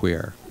you're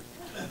queer."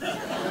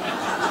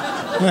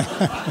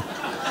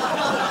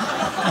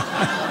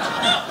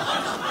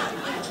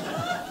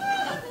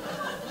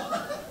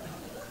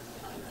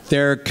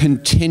 They're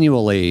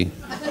continually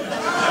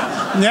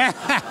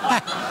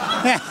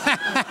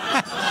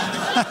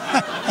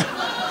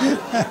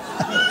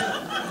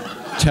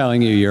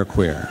telling you you're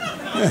queer.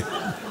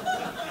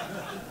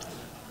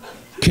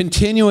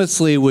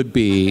 Continuously would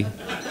be,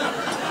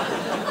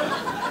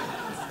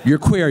 you're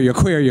queer, you're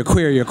queer, you're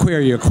queer, you're queer,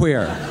 you're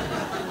queer.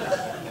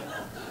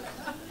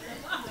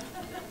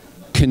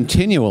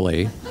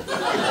 Continually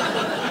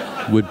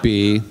would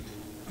be,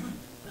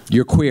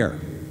 you're queer,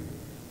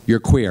 you're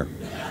queer,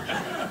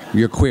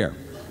 you're queer.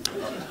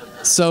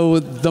 So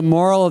the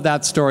moral of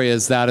that story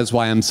is that is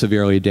why I'm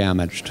severely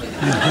damaged.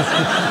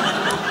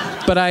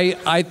 But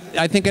I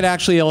think it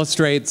actually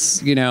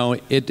illustrates,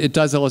 it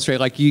does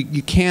illustrate, like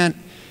you can't,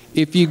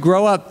 if you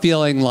grow up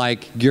feeling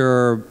like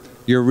you're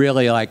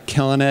really like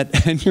killing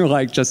it, and you're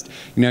like just,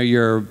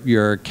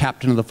 you're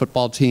captain of the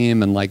football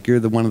team, and like you're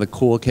one of the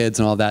cool kids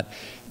and all that,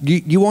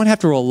 you won't have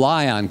to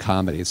rely on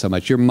comedy so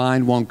much. Your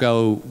mind won't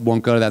go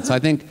to that. So I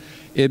think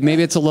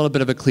maybe it's a little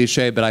bit of a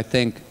cliche, but I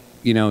think,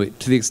 to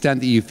the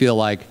extent that you feel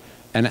like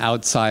an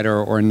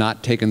outsider or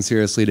not taken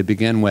seriously to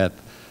begin with,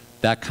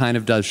 that kind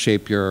of does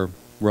shape your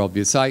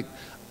worldview. So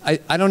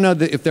I don't know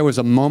if there was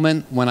a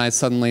moment when I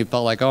suddenly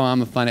felt like, oh,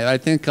 I'm a funny. I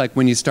think like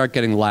when you start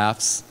getting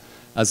laughs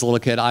as a little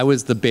kid, I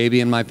was the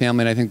baby in my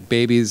family, and I think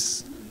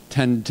babies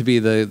tend to be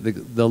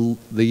the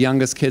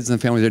youngest kids in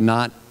the family.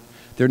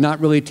 They're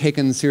not really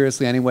taken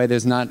seriously anyway.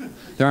 There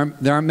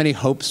aren't many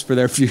hopes for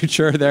their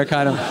future. They're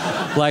kind of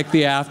like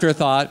the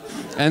afterthought.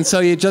 And so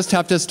you just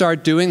have to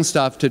start doing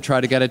stuff to try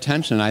to get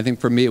attention. I think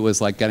for me it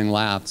was like getting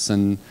laughs,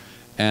 and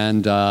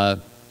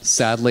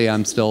sadly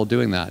I'm still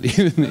doing that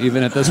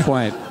even at this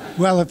point.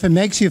 Well, if it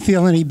makes you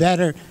feel any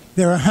better,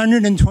 there are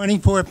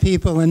 124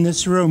 people in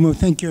this room who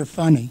think you're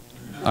funny.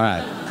 All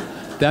right.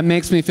 That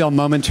makes me feel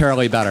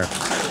momentarily better.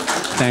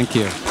 Thank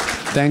you.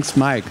 Thanks,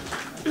 Mike.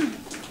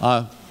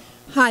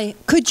 Hi.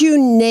 Could you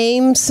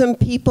name some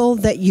people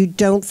that you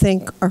don't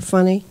think are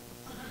funny?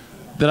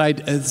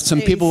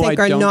 Some people who I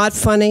don't are not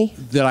funny.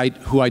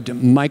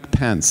 Mike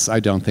Pence, I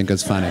don't think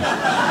is funny.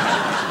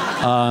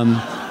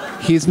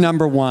 He's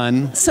number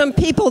one. Some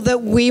people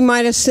that we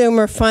might assume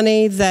are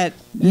funny that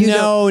you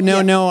don't.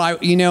 No.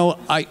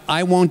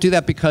 I won't do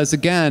that because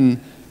again,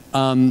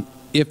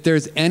 if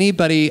there's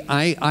anybody,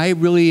 I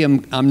really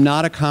am. I'm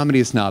not a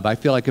comedy snob. I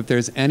feel like if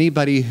there's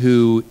anybody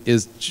who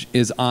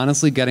is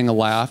honestly getting a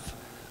laugh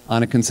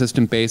on a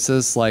consistent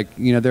basis, like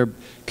there are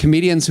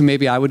comedians who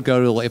maybe I would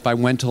go to if I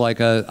went to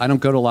like I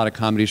don't go to a lot of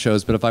comedy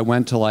shows, but if I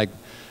went to like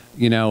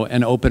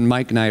an open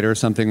mic night or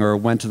something, or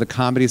went to the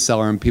Comedy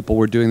Cellar and people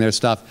were doing their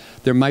stuff,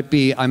 I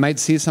might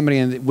see somebody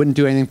and it wouldn't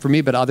do anything for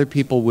me, but other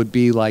people would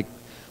be like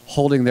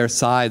holding their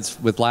sides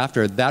with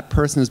laughter. That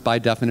person is by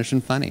definition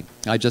funny.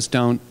 I just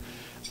don't.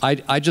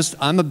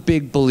 I'm a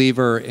big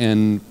believer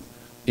in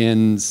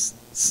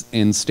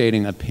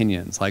stating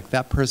opinions. Like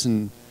that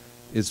person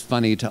is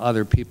funny to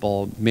other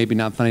people, maybe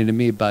not funny to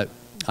me, but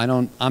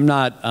I'm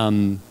not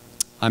going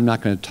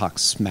to talk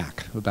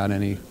smack about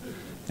any.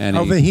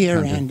 Over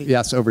here, Andy.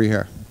 Yes, over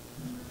here.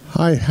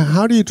 Hi.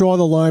 How do you draw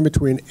the line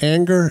between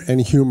anger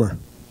and humor?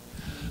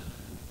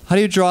 How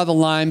do you draw the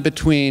line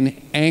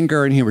between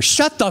anger and humor?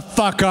 Shut the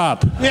fuck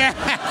up!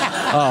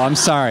 Oh, I'm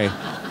sorry.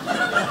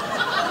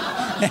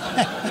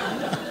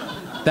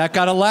 That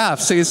got a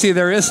laugh. So you see,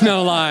 there is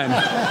no line.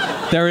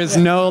 There is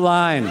no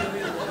line.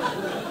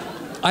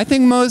 I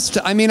think most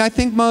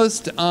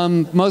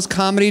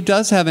comedy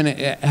does have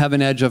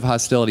an edge of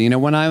hostility.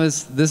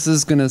 This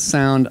is going to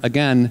sound,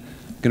 again,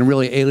 going to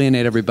really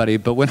alienate everybody,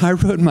 but when I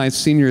wrote my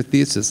senior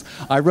thesis,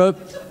 I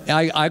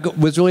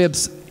was really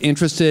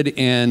interested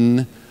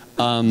in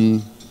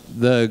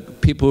the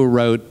people who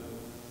wrote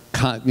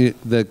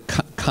the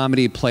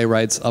comedy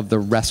playwrights of the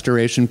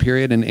Restoration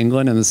period in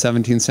England in the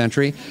 17th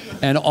century,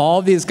 and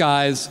all these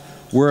guys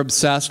were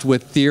obsessed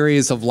with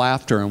theories of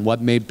laughter and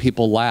what made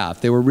people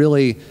laugh. They were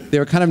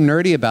kind of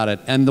nerdy about it.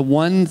 And the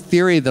one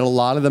theory that a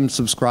lot of them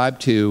subscribed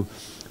to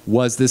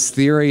was this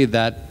theory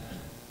that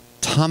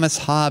Thomas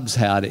Hobbes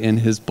had in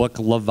his book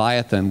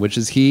Leviathan, which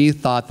is he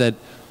thought that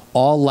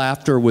all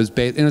laughter was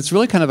based, and it's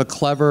really kind of a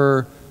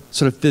clever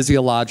sort of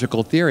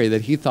physiological theory,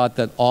 that he thought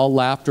that all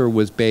laughter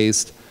was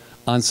based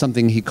on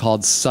something he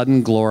called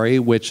sudden glory,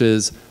 which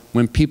is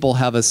when people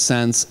have a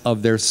sense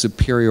of their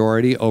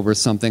superiority over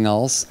something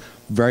else,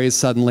 very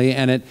suddenly,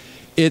 and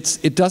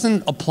it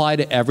doesn't apply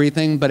to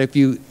everything, but if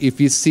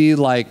you see,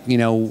 like, you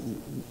know,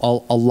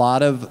 a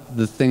lot of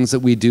the things that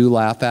we do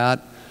laugh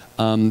at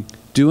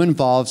do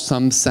involve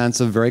some sense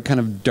of very kind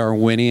of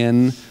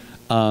Darwinian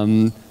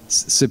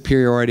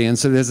superiority, and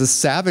so there's a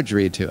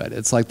savagery to it.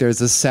 It's like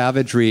there's a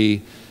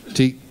savagery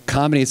to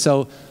comedy.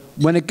 So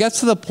when it gets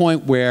to the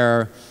point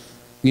where,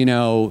 you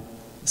know,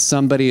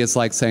 somebody is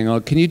like saying, oh,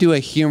 can you do a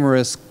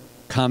humorous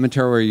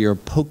commentary where you're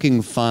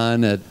poking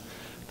fun at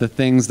the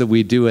things that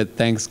we do at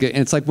Thanksgiving?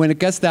 And it's like when it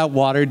gets that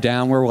watered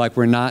down where like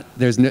we're not,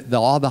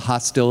 all the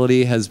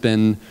hostility has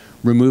been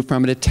removed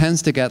from it, it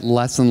tends to get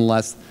less and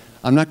less,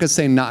 I'm not going to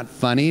say not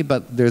funny,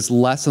 but there's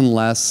less and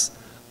less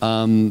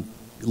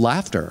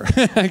laughter,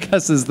 I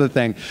guess is the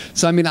thing.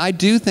 So, I mean, I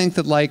do think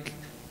that, like,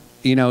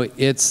 you know,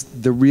 it's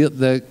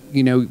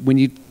you know, when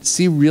you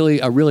see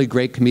a really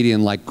great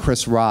comedian like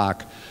Chris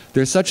Rock,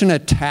 there's such an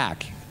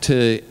attack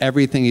to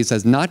everything he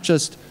says, not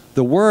just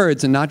the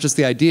words and not just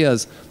the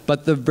ideas,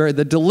 but the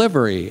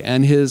delivery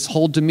and his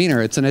whole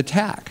demeanor. It's an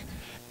attack.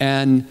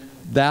 And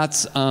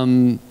that's,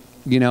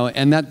 you know,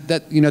 and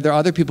that, you know, there are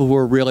other people who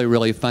are really,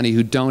 really funny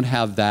who don't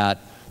have that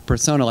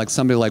persona, like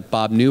somebody like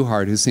Bob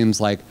Newhart, who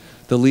seems like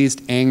the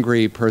least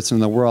angry person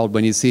in the world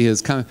when you see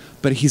his comment,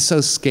 but he's so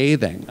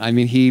scathing. I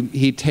mean,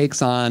 he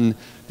takes on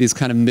these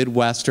kind of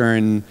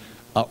Midwestern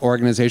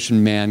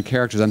organization man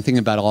characters. I'm thinking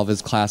about all of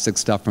his classic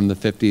stuff from the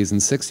 50s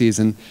and 60s,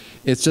 and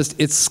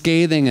it's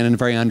scathing in a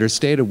very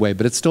understated way,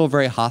 but it's still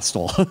very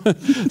hostile.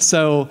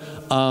 So,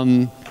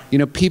 you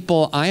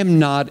know, I am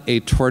not a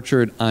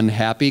tortured,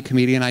 unhappy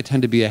comedian. I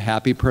tend to be a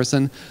happy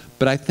person.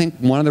 But I think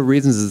one of the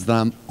reasons is that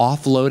I'm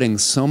offloading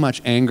so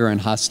much anger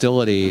and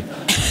hostility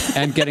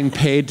and getting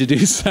paid to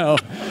do so.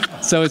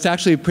 So it's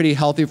actually pretty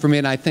healthy for me.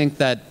 And I think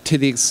that to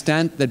the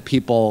extent that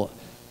people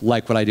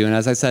like what I do, and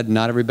as I said,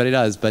 not everybody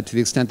does, but to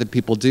the extent that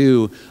people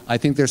do, I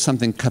think there's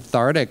something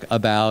cathartic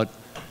about,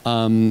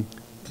 you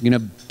know,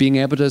 being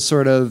able to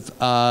sort of,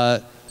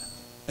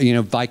 you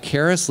know,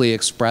 vicariously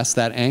express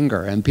that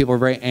anger. And people are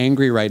very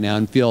angry right now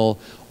and feel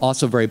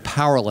also very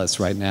powerless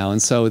right now.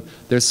 And so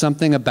there's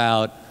something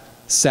about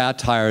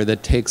satire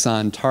that takes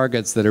on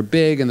targets that are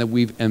big and that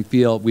we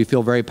feel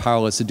very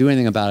powerless to do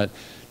anything about it.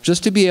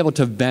 Just to be able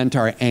to vent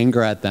our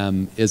anger at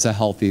them is a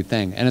healthy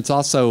thing. And it's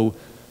also,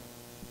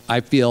 I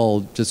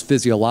feel, just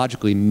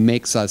physiologically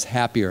makes us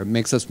happier,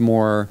 makes us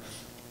more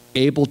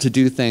able to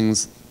do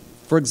things.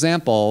 For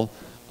example,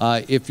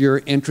 if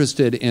you're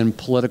interested in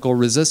political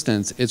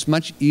resistance, it's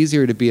much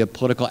easier to be a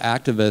political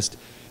activist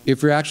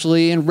if you're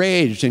actually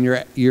enraged and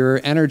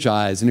you're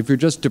energized. And if you're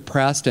just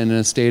depressed and in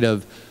a state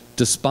of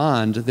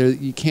despond,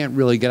 you can't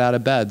really get out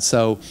of bed.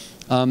 So,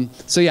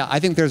 so yeah, I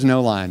think there's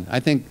no line. I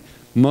think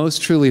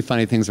most truly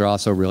funny things are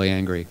also really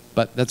angry.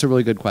 But that's a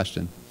really good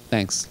question.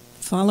 Thanks.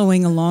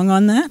 Following along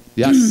on that?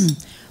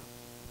 Yes.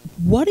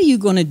 What are you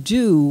going to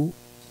do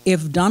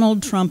if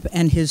Donald Trump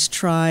and his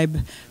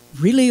tribe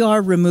really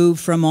are removed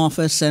from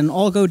office and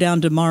all go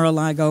down to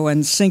Mar-a-Lago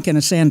and sink in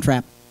a sand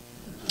trap?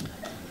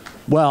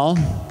 Well,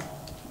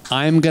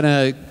 I'm going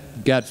to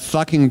get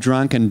fucking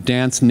drunk and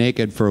dance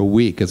naked for a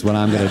week is what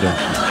I'm going to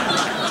do.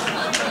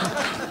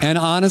 And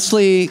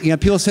honestly, you know,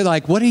 people say,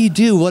 like, what do you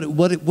do?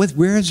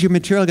 Where is your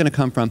material going to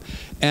come from?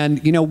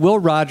 And, you know, Will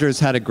Rogers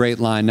had a great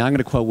line. Now I'm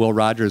going to quote Will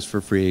Rogers for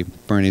free,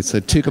 Bernie, so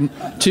two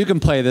can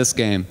play this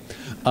game.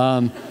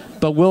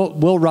 But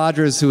Will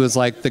Rogers, who was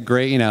like the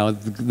great, you know,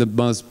 the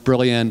most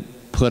brilliant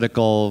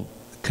political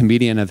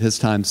comedian of his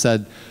time,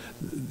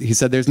 he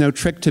said, there's no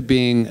trick to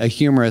being a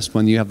humorist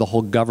when you have the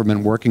whole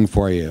government working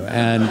for you.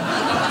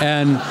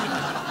 And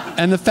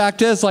the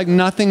fact is, like,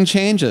 nothing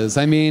changes.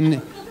 I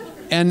mean,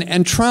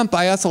 and Trump,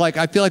 I feel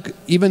like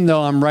even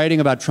though I'm writing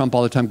about Trump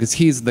all the time because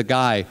he's the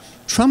guy,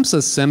 Trump's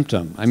a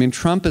symptom. I mean,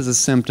 Trump is a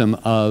symptom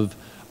of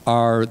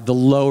the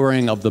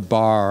lowering of the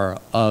bar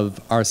of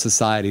our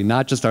society,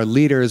 not just our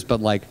leaders, but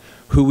like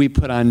who we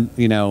put on,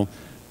 you know,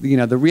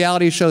 the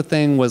reality show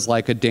thing was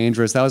like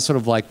that was sort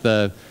of like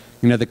the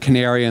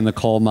canary in the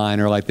coal mine,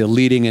 or like the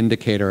leading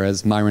indicator,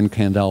 as Myron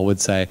Kandel would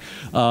say.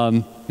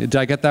 Did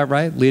I get that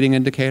right? Leading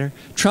indicator?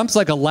 Trump's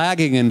like a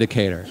lagging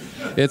indicator.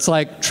 It's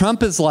like,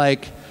 Trump is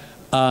like,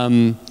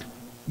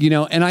 you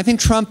know, and I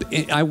think Trump,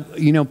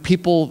 you know,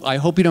 people, I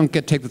hope you don't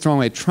take this the wrong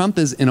way, Trump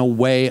is in a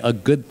way a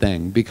good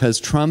thing, because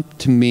Trump,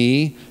 to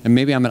me, and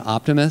maybe I'm an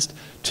optimist,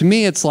 to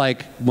me it's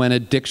like when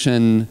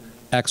addiction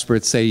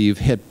experts say you've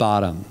hit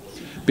bottom.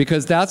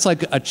 Because that's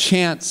like a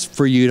chance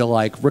for you to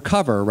like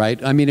recover,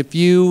 right? I mean, if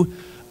you,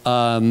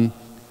 I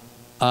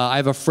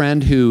have a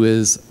friend who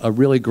is a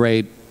really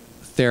great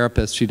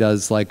therapist. She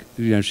does like,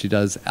 you know, she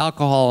does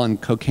alcohol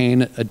and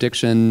cocaine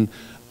addiction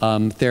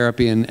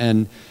therapy,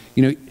 and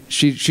you know,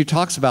 she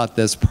talks about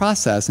this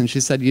process, and she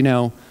said, you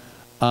know,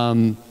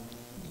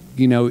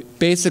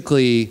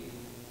 basically,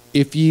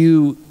 if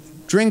you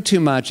drink too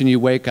much and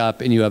you wake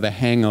up and you have a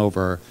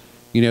hangover,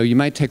 you know, you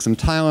might take some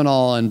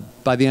Tylenol, and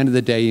by the end of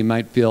the day, you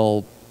might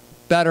feel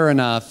better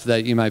enough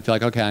that you might feel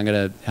like, okay, I'm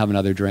going to have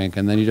another drink,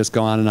 and then you just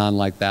go on and on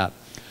like that.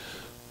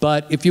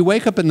 But if you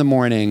wake up in the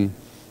morning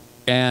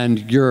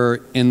and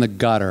you're in the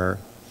gutter,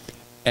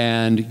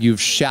 and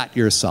you've shat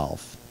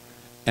yourself,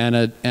 and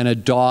a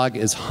dog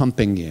is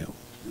humping you,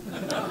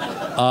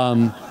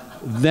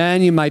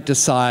 then you might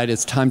decide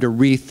it's time to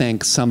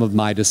rethink some of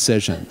my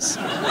decisions.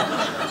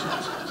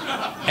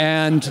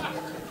 And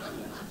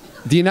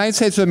the United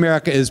States of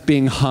America is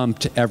being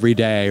humped every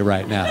day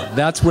right now.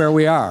 That's where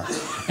we are.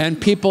 And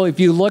people, if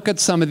you look at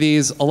some of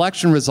these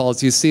election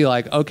results, you see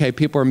like, okay,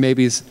 people are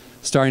maybe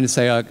starting to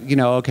say,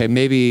 okay,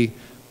 maybe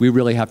we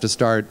really have to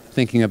start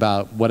thinking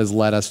about what has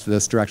led us to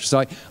this direction.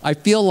 So I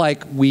feel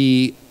like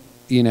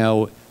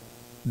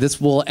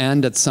this will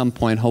end at some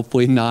point,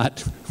 hopefully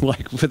not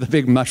like with a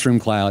big mushroom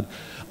cloud.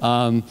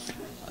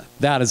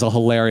 That is a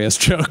hilarious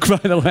joke, by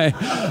the way.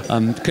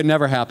 Could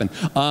never happen.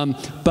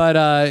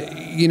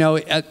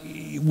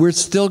 We're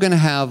still going to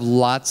have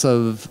lots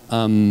of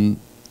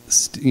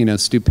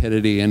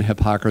stupidity and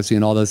hypocrisy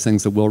and all those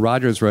things that Will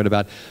Rogers wrote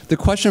about. The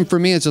question for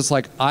me is just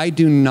like, I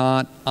do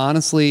not,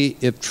 honestly,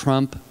 if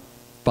Trump,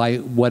 by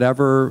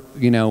whatever,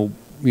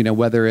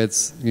 whether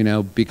it's,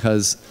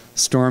 because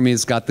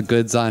Stormy's got the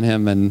goods on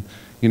him and,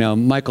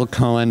 Michael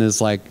Cohen is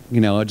like,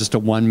 just a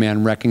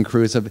one-man wrecking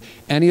crew. So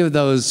any of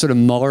those sort of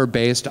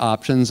Mueller-based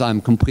options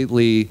I'm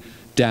completely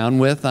down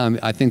with.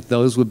 I think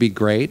those would be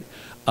great.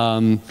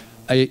 I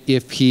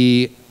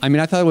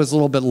thought it was a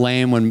little bit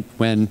lame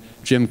when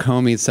Jim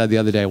Comey said the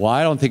other day, well,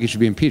 I don't think he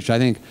should be impeached. I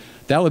think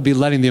that would be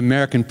letting the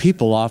American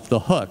people off the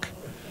hook.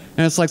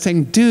 And it's like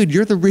saying, dude,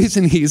 you're the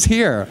reason he's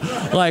here.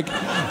 Like,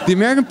 the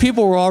American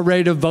people were all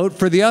ready to vote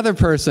for the other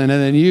person,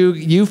 and then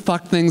you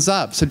fucked things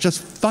up. So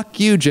just fuck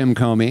you, Jim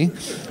Comey.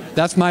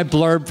 That's my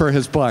blurb for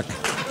his book.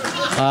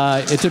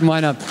 It didn't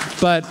wind up.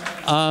 But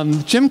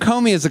Jim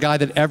Comey is a guy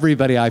that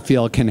everybody, I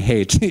feel, can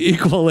hate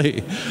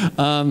equally.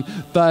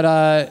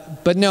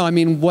 But no, I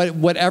mean,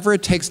 whatever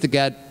it takes to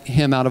get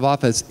him out of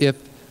office, if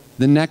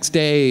the next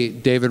day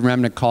David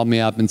Remnick called me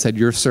up and said,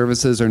 your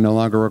services are no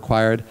longer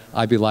required,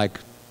 I'd be like,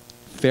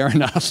 fair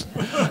enough.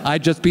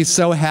 I'd just be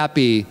so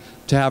happy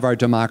to have our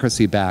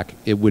democracy back,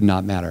 it would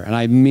not matter. And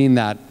I mean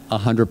that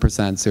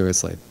 100%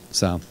 seriously.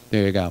 So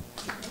there you go.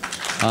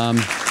 Do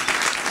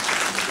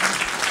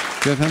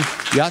you have him?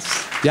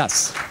 Yes?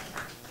 Yes.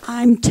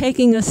 I'm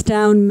taking us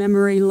down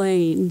memory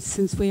lane,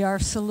 since we are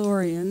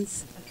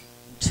Silurians,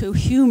 to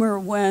humor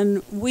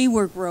when we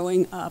were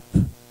growing up,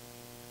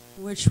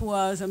 which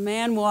was a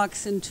man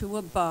walks into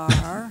a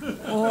bar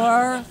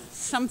or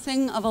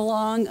something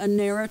along a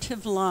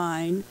narrative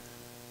line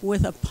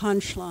with a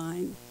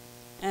punchline,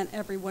 and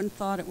everyone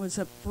thought it was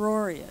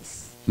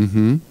uproarious.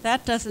 Mm-hmm.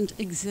 That doesn't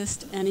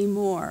exist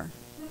anymore.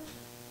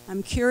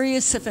 I'm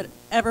curious if it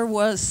ever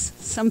was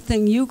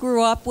something you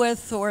grew up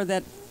with or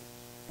that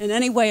in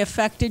any way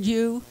affected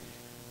you,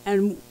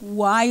 and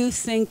why you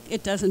think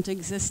it doesn't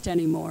exist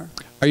anymore.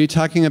 Are you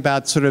talking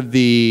about sort of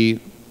the,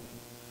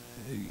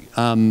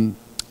 are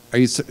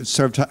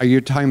you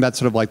talking about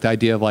sort of like the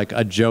idea of like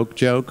a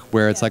joke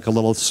where it's like a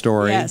little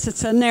story? Yes,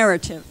 it's a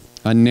narrative.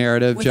 A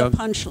narrative with joke? With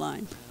a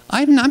punchline.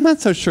 I'm not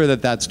so sure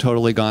that that's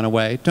totally gone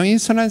away. Don't you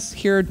sometimes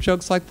hear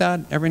jokes like that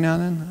every now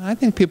and then? I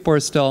think people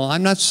are still,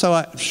 I'm not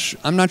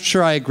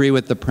sure I agree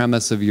with the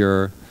premise of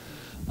your,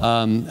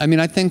 I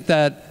think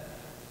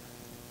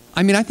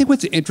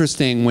what's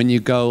interesting when you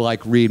go like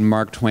read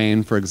Mark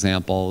Twain, for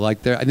example,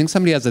 like I think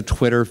somebody has a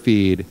Twitter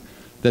feed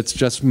that's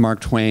just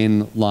Mark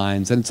Twain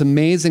lines, and it's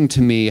amazing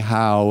to me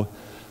how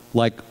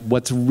like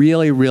what's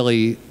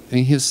really,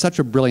 he's such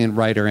a brilliant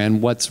writer,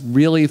 and what's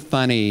really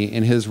funny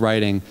in his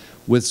writing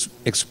was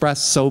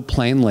expressed so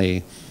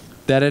plainly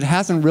that it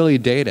hasn't really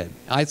dated.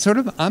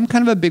 I'm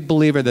kind of a big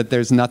believer that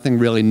there's nothing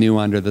really new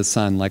under the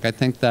sun. Like I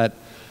think that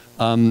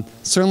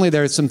certainly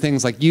there are some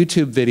things like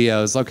YouTube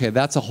videos, okay,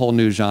 that's a whole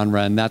new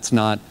genre, and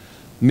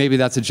maybe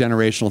that's a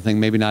generational thing,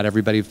 maybe not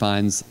everybody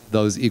finds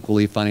those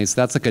equally funny, so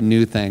that's like a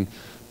new thing.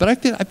 But I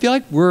feel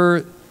like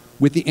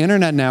with the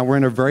internet now, we're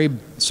in a very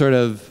sort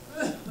of,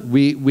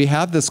 we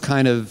have this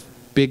kind of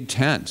big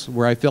tent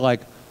where I feel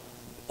like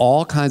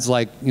all kinds of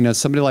like,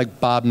 somebody like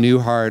Bob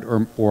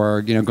Newhart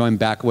or going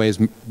back ways,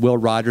 Will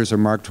Rogers or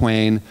Mark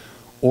Twain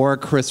or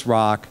Chris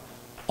Rock,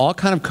 all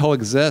kind of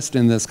coexist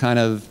in this kind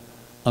of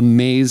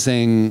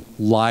amazing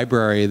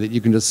library that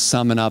you can just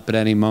summon up at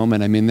any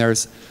moment. I mean, there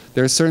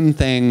are certain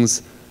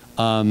things,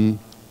 there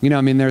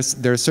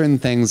are certain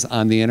things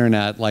on the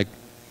internet like,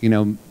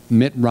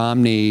 Mitt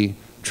Romney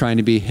trying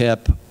to be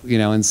hip,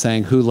 and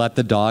saying, who let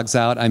the dogs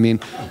out? I mean,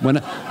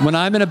 when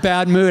I'm in a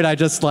bad mood, I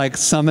just like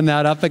summon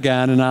that up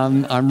again, and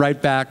I'm right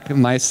back.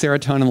 My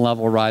serotonin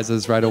level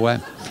rises right away.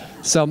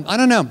 So I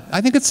don't know.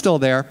 I think it's still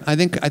there. I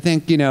think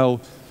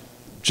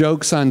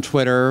jokes on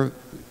Twitter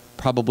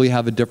probably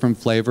have a different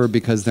flavor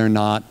because they're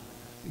not,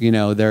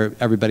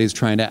 everybody's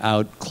trying to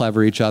out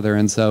clever each other,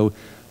 and so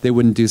they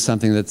wouldn't do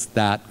something that's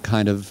that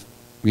kind of,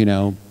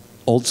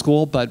 old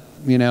school. But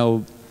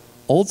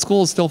old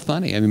school is still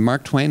funny. I mean,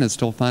 Mark Twain is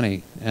still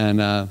funny,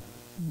 and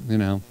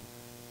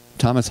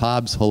Thomas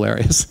Hobbes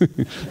hilarious.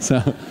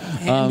 So,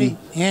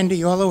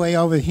 Andy, all the way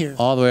over here.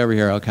 All the way over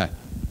here. Okay.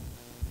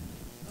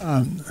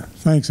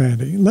 Thanks,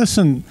 Andy.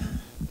 Listen,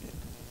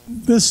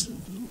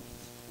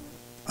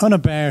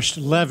 unabashed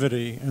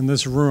levity in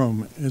this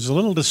room is a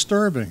little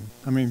disturbing.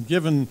 I mean,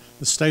 given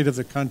the state of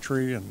the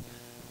country and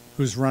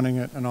who's running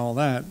it and all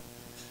that.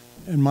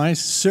 And my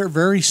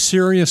very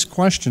serious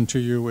question to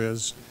you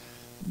is,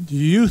 do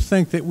you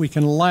think that we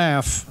can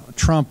laugh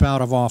Trump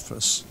out of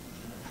office?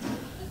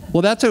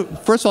 Well,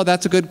 first of all,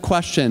 that's a good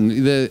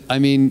question. I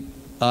mean,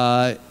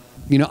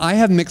 you know, I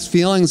have mixed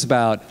feelings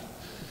about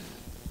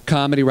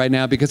comedy right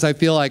now because I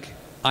feel like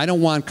I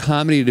don't want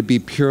comedy to be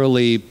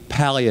purely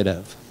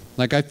palliative.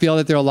 Like, I feel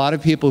that there are a lot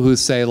of people who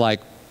say, like,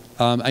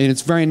 I mean,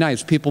 it's very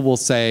nice. People will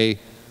say,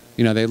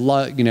 you know, they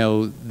love, you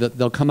know,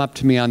 they'll come up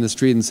to me on the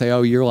street and say,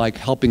 oh, you're like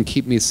helping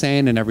keep me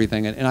sane and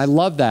everything. And I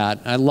love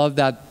that. I love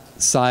that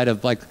side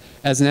of, like,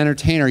 as an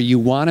entertainer, you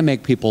want to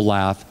make people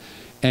laugh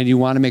and you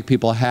want to make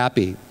people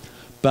happy.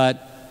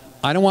 But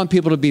I don't want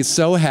people to be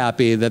so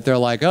happy that they're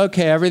like,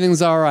 okay,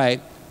 everything's all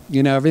right.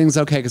 You know, everything's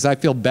okay because I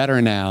feel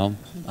better now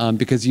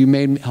because you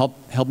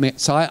help me.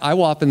 So I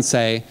will often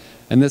say,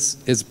 and this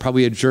is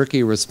probably a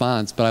jerky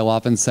response, but I will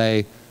often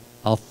say,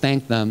 I'll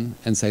thank them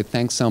and say,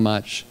 thanks so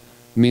much.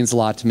 It means a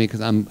lot to me because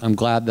I'm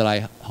glad that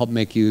I helped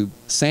make you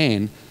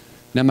sane.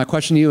 Now my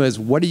question to you is,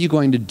 what are you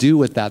going to do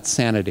with that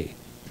sanity?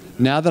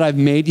 Now that I've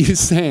made you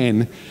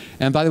sane,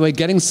 and by the way,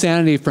 getting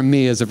sanity from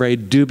me is a very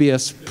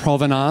dubious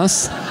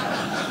provenance,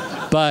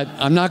 but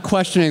I'm not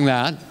questioning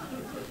that.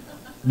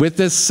 With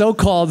this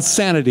so-called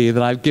sanity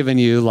that I've given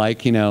you,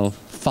 like, you know,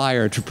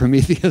 fire to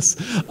Prometheus,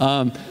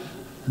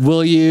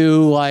 will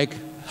you, like,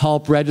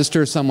 help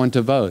register someone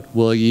to vote?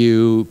 Will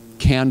you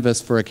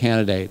canvass for a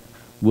candidate?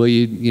 Will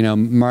you, you know,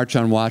 march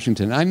on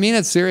Washington? I mean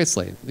it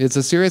seriously. It's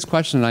a serious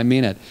question, and I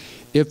mean it.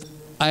 If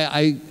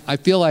I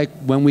feel like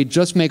when we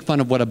just make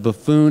fun of what a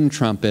buffoon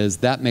Trump is,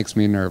 that makes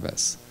me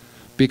nervous,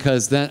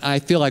 because then I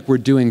feel like we're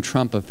doing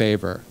Trump a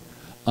favor.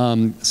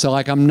 So,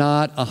 like, I'm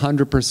not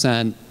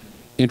 100%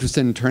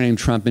 interested in turning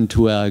Trump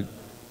into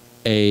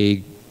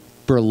a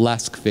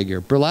burlesque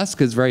figure.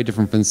 Burlesque is very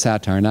different from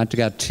satire, not to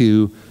get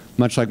too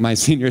much like my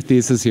senior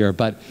thesis here,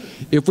 but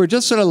if we're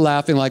just sort of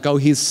laughing like, oh,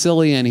 he's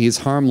silly and he's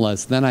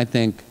harmless, then I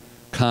think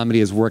comedy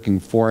is working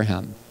for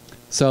him.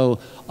 So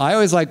I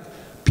always like,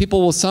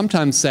 people will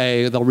sometimes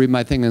say, they'll read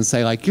my thing and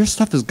say, like, your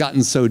stuff has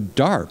gotten so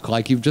dark,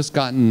 like you've just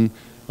gotten,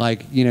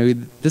 like, you know,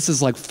 this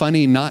is like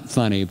funny, not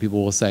funny,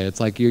 people will say. It's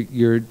like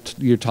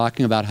you're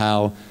talking about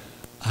how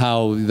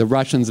the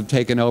Russians have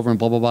taken over and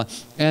blah, blah, blah.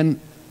 And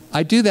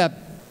I do that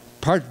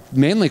part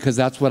mainly because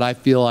that's what I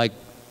feel like,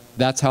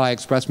 that's how I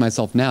express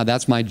myself now.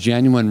 That's my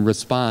genuine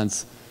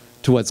response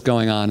to what's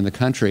going on in the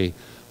country.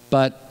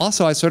 But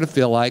also I sort of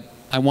feel like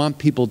I want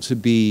people to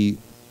be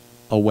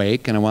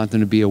awake and I want them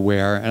to be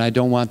aware, and I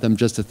don't want them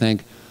just to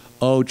think,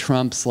 oh,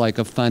 Trump's like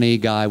a funny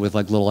guy with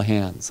like little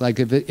hands. Like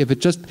if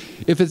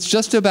it's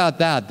just about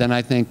that, then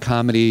I think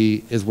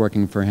comedy is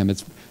working for him.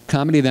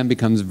 Comedy then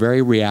becomes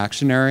very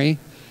reactionary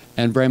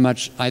and very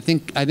much, I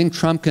think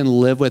Trump can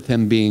live with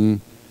him being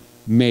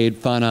made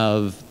fun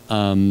of.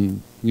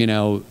 You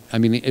know, I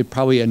mean, it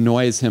probably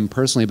annoys him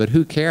personally, but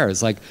who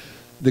cares? Like,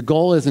 the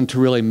goal isn't to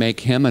really make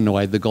him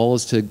annoyed. The goal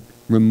is to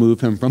remove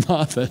him from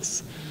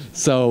office.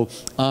 So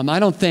I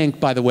don't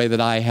think, by the way,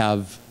 that I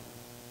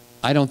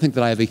don't think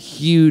that I have a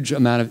huge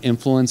amount of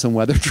influence on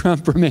whether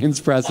Trump remains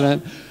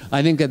president.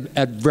 I think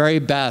at very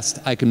best,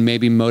 I can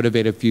maybe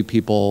motivate a few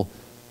people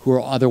who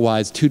are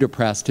otherwise too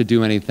depressed to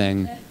do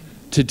anything,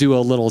 to do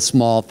a little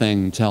small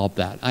thing to help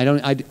that.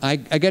 I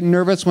get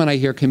nervous when I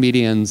hear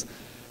comedians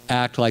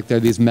act like they're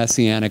these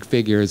messianic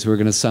figures who are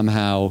going to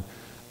somehow,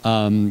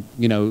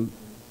 you know,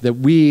 that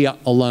we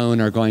alone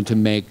are going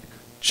to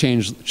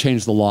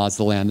change the laws of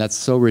the land. That's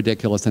so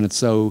ridiculous and it's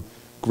so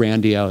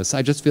grandiose.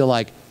 I just feel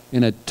like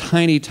in a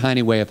tiny,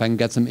 tiny way, if I can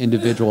get some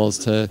individuals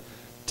to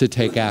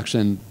take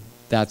action,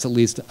 that's at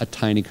least a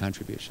tiny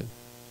contribution.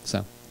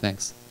 So,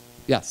 thanks.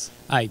 Yes?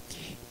 Hi.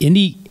 In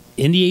the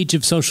age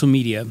of social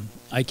media,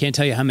 I can't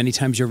tell you how many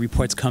times your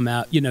reports come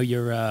out, you know,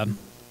 your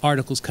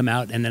articles come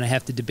out, and then I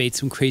have to debate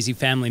some crazy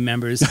family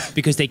members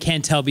because they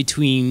can't tell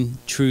between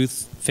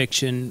truth,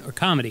 fiction, or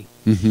comedy.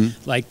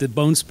 Mm-hmm. Like the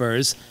Bone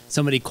Spurs,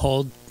 somebody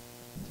called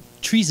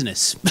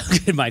treasonous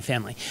in my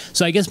family.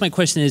 So I guess my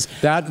question is...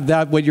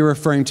 That what you're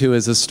referring to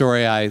is a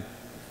story I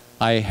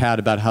had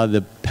about how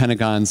the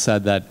Pentagon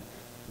said that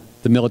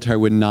the military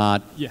would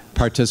not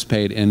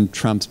participate in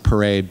Trump's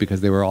parade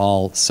because they were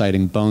all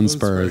citing bone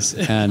spurs.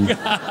 And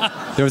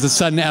there was a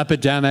sudden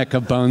epidemic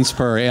of bone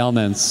spur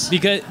ailments.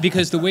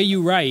 Because the way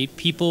you write,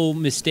 people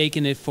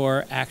mistaken it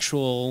for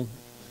actual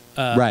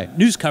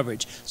news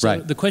coverage.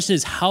 So the question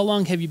is, how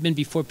long have you been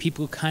before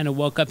people kind of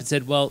woke up and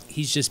said, well,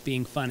 he's just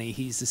being funny.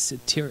 He's a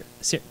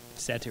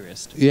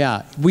satirist.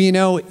 Yeah. Well, you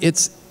know,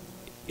 as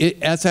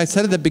I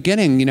said at the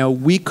beginning, you know,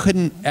 we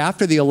couldn't,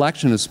 after the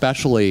election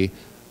especially,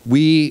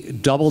 we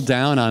doubled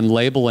down on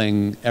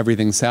labeling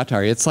everything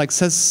satire. It's like,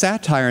 says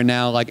satire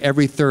now like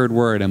every third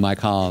word in my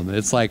column.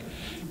 It's like,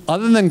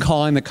 other than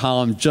calling the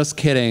column, just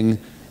kidding,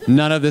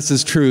 none of this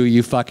is true,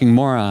 you fucking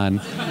moron.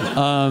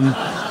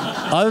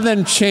 Other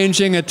than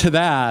changing it to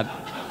that,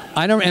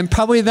 and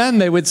probably then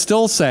they would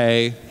still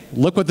say,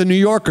 look what the New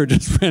Yorker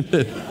just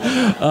printed.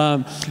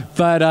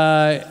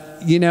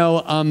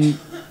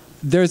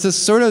 there's this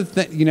sort of,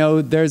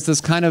 there's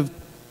this kind of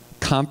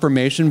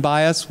confirmation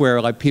bias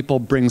where like people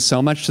bring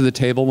so much to the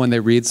table when they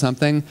read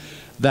something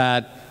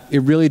that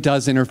it really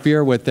does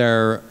interfere with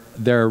their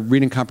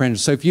reading comprehension.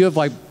 So if you have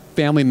like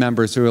family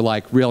members who are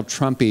like real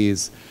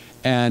Trumpies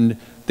and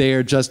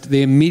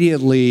they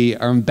immediately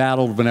are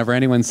embattled whenever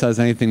anyone says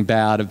anything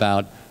bad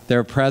about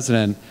their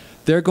president,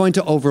 they're going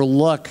to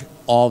overlook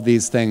all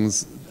these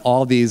things,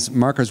 all these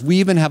markers. We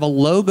even have a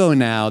logo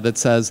now that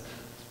says,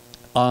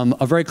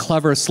 a very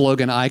clever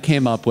slogan I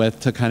came up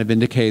with to kind of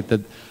indicate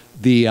that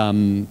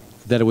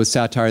that it was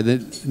satire.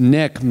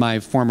 Nick, my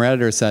former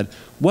editor, said,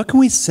 "What can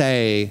we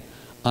say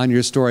on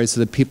your story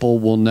so that people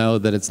will know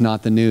that it's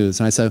not the news?"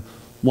 And I said,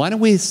 "Why don't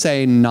we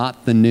say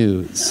not the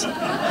news?"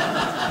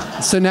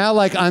 So now,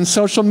 like on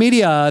social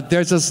media,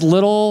 there's this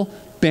little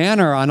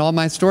banner on all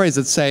my stories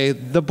that say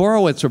the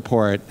Borowitz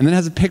Report, and then it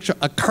has a picture,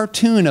 a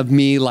cartoon of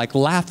me like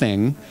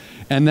laughing,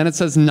 and then it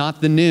says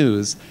not the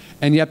news,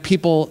 and yet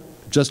people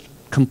just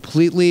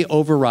completely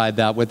override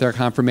that with their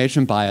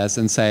confirmation bias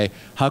and say,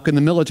 how can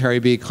the military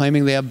be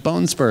claiming they have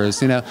bone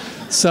spurs,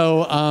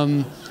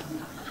 So,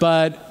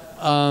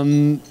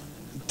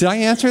 did I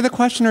answer the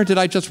question or did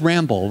I just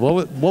ramble?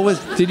 What was,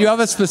 did you have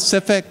a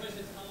specific?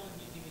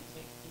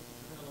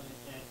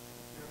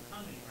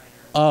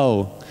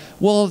 Oh,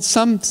 well,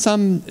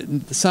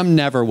 some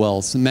never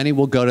will. Many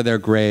will go to their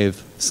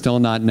grave still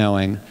not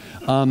knowing.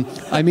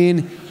 I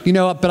mean,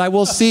 but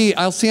I'll see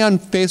on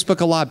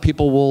Facebook a lot,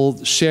 people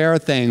will share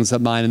things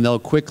of mine and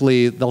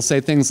they'll say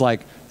things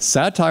like,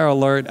 satire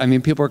alert. I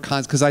mean, people are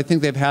because I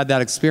think they've had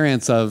that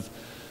experience of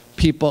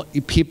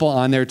people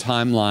on their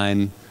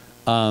timeline,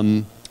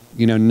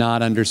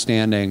 not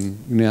understanding,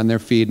 on their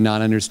feed,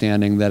 not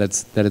understanding that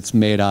it's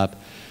made up.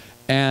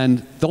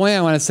 And the only thing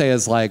I want to say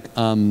is like,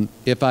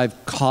 if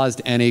I've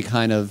caused any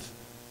kind of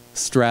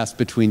stress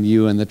between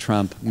you and the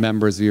Trump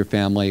members of your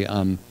family,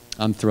 I'm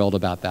thrilled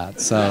about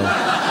that. So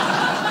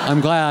I'm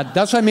glad.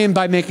 That's what I mean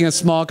by making a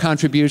small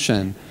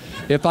contribution.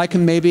 If I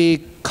can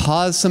maybe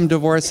cause some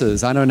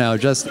divorces, I don't know,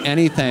 just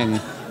anything,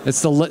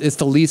 it's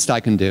the least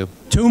I can do.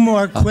 Two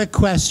more quick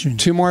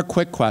questions. Two more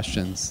quick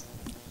questions.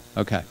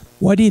 Okay.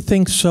 Why do you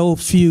think so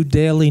few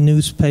daily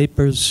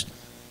newspapers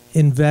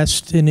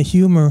invest in a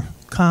humor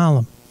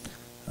column?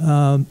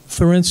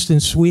 For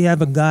instance, we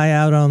have a guy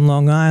out on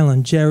Long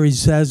Island, Jerry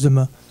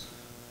Zezima,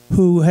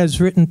 who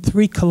has written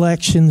 3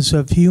 collections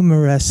of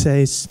humor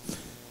essays,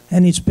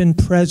 and he's been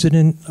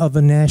president of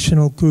a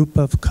national group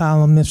of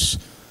columnists.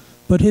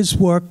 But his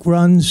work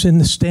runs in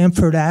the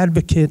Stamford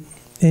Advocate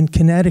in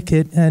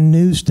Connecticut, and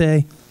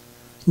Newsday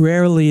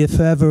rarely, if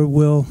ever,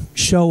 will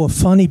show a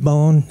funny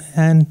bone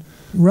and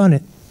run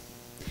it.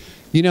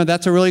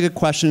 That's a really good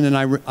question, and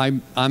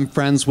I'm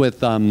friends with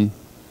the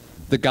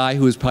guy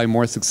who is probably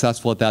more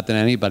successful at that than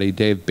anybody,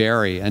 Dave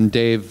Barry. And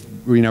Dave,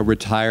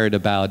 retired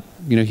about,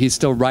 he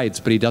still writes,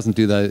 but he doesn't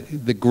do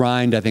the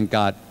grind. I think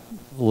got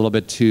a little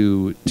bit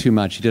too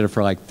much. He did it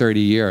for like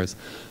 30 years.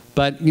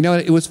 But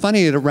it was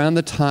funny that around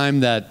the time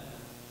that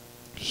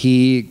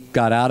he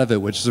got out of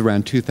it, which is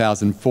around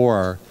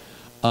 2004,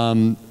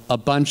 a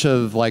bunch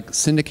of like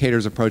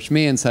syndicators approached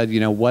me and said,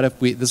 what if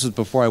this was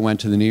before I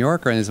went to the New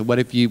Yorker, and they said, what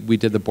if we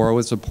did the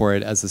Borowitz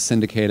Report as a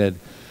syndicated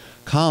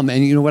column?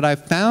 And what I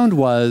found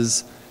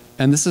was,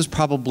 and this is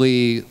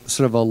probably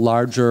sort of a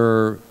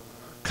larger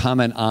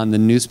comment on the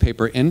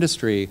newspaper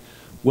industry,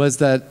 was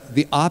that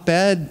the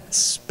op-ed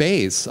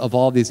space of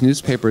all these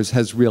newspapers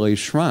has really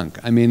shrunk.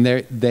 I mean,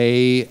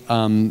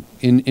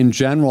 in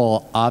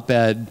general,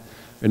 op-ed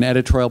and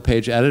editorial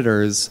page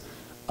editors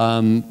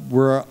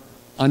were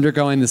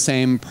undergoing the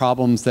same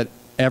problems that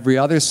every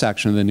other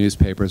section of the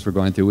newspapers were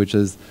going through, which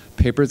is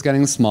papers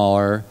getting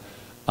smaller,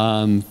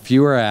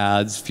 fewer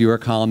ads, fewer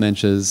column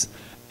inches.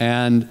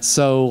 And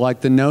so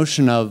like the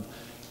notion of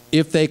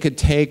if they could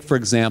take, for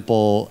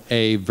example,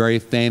 a very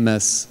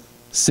famous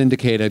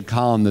syndicated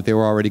column that they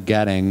were already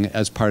getting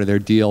as part of their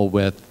deal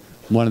with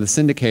one of the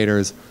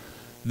syndicators,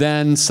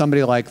 then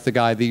somebody like the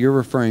guy that you're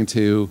referring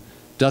to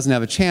doesn't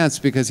have a chance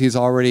because they've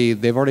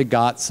already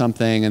got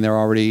something and they're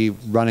already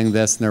running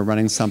this and they're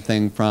running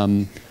something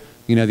from,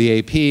 the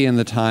AP and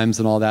the Times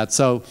and all that.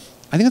 So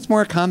I think it's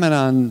more a comment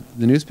on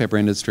the newspaper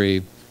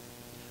industry.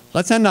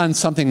 Let's end on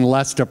something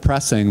less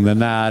depressing than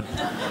that.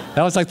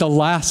 That was like the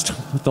last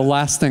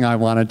thing I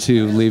wanted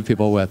to leave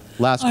people with.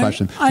 Last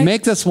question.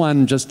 Make this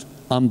one just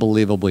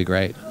unbelievably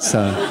great.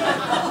 So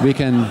we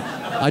can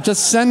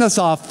just send us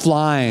off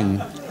flying.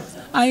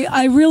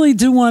 I really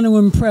do want to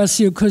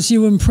impress you because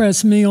you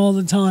impress me all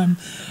the time.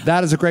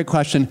 That is a great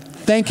question.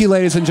 Thank you,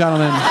 ladies and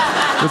gentlemen.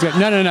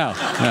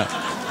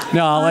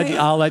 No,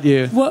 I'll let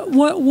you.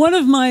 One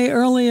of my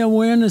early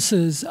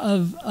awarenesses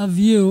of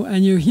you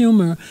and your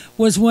humor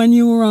was when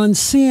you were on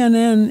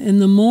CNN in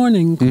the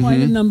morning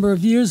quite a number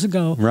of years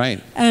ago. Right.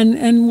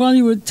 And while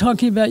you were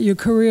talking about your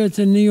career at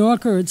the New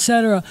Yorker, et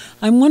cetera,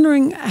 I'm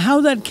wondering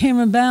how that came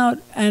about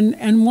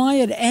and why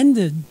it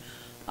ended.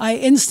 I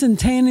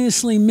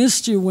instantaneously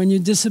missed you when you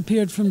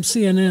disappeared from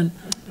CNN.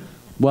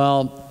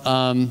 Well,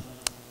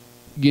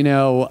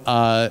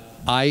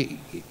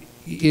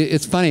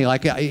 it's funny.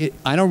 Like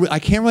I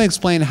can't really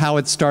explain how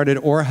it started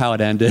or how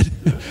it ended,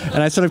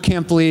 and I sort of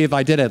can't believe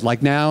I did it.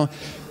 Like now,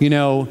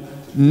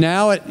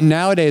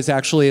 nowadays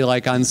actually,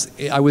 like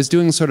I was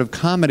doing sort of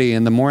comedy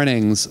in the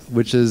mornings,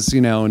 which is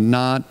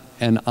not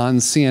on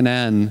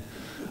CNN.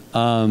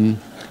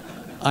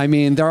 I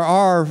mean, there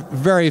are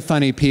very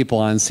funny people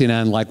on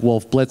CNN like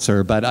Wolf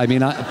Blitzer, but I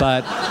mean,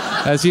 but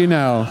as you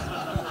know,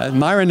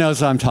 Myra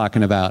knows what I'm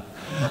talking about.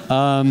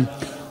 I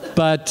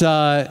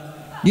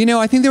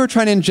think they were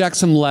trying to inject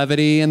some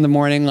levity in the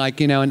morning, like,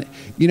 I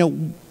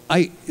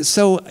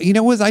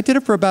did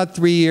it for about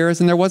 3 years,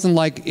 and there wasn't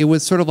like, it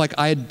was sort of like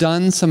I had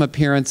done some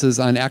appearances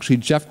on, actually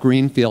Jeff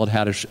Greenfield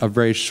had a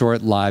very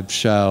short live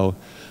show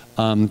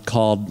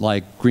called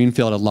like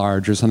Greenfield at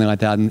Large or something like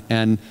that,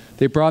 and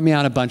they brought me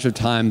out a bunch of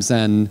times,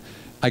 and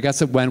I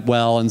guess it went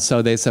well, and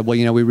so they said,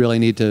 well, we really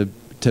need to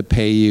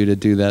pay you to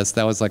do this.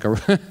 That was like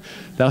that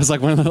was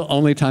like one of the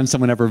only times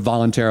someone ever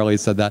voluntarily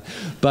said that.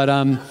 But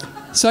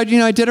so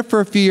I did it for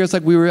a few years.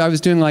 Like I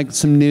was doing like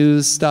some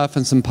news stuff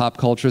and some pop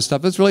culture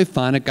stuff. It was really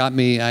fun. It got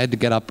me. I had to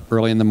get up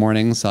early in the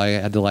morning, so I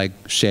had to like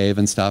shave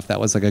and stuff. That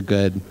was like a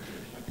good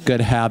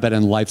habit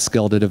and life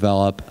skill to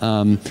develop.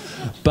 And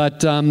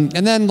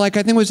then like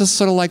I think it was just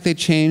sort of like they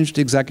changed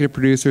executive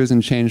producers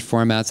and changed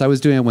formats. I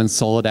was doing it when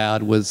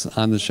Soledad was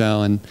on the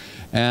show,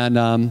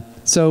 and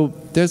so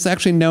there's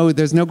actually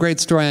there's no great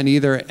story on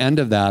either end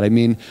of that. I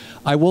mean,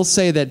 I will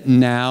say that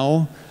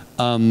now,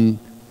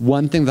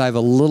 one thing that I have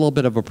a little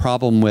bit of a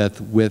problem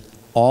with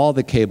all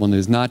the cable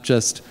news, not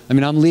just, I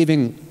mean,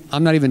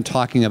 I'm not even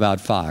talking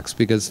about Fox,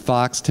 because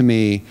Fox to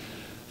me,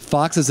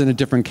 Fox is in a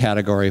different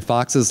category.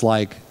 Fox is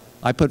like,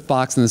 I put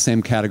Fox in the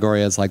same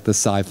category as like the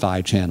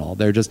Sci-Fi Channel.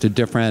 They're just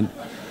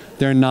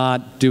they're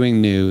not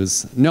doing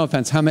news. No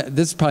offense,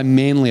 this is probably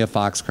mainly a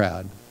Fox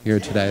crowd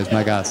here today is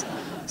my guess.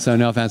 So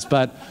no offense,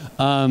 but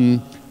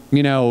CNN.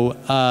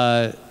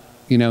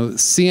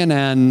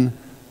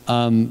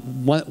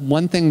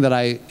 One thing that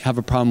I have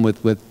a problem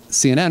with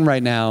CNN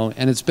right now,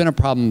 and it's been a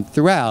problem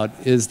throughout,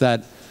 is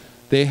that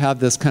they have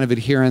this kind of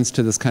adherence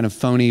to this kind of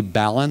phony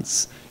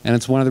balance, and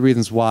it's one of the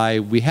reasons why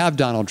we have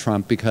Donald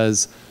Trump,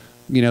 because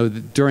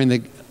during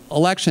the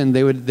election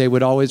they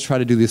would always try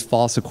to do these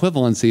false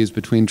equivalencies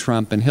between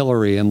Trump and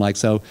Hillary, and like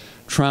so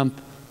Trump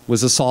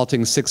was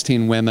assaulting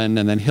 16 women,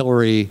 and then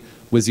Hillary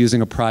was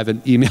using a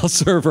private email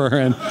server,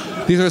 and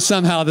these are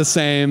somehow the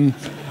same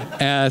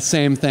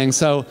thing.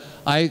 So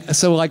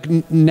like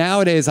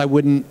nowadays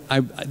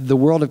the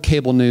world of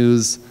cable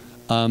news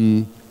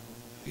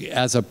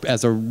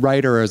as a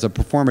writer, as a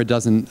performer,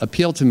 doesn't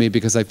appeal to me,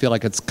 because I feel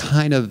like it's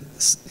kind of,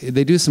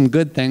 they do some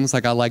good things,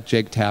 like I like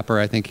Jake Tapper,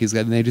 I think he's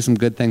good, and they do some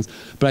good things,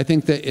 but I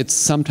think that it's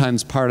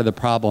sometimes part of the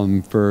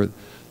problem for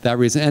that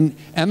reason. And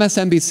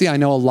MSNBC, I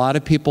know a lot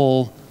of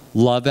people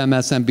love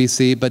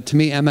MSNBC, but to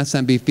me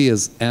MSNBC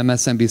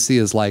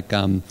is like,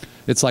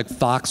 it's like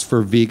Fox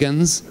for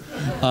vegans.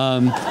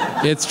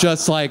 It's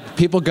just like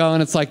people go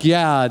and it's like,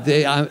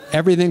 yeah,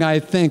 everything I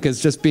think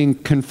is just being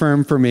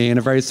confirmed for me in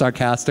a very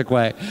sarcastic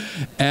way.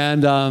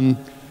 And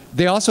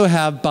they also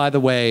have, by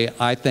the way,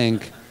 I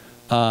think,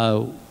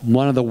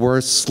 one of the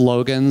worst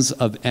slogans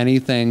of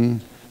anything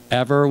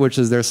ever, which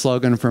is their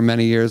slogan for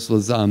many years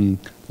was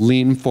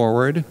lean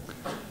forward,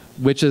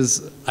 which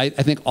is, I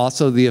think,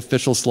 also the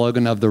official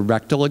slogan of the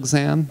rectal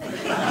exam.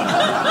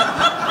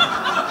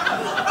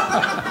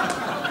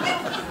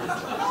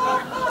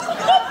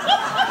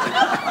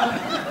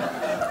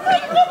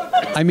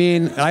 I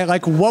mean,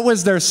 what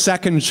was their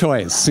second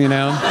choice,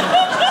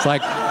 It's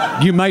like,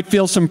 you might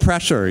feel some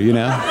pressure,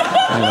 Anyway,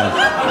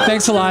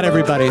 thanks a lot,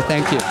 everybody.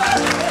 Thank you.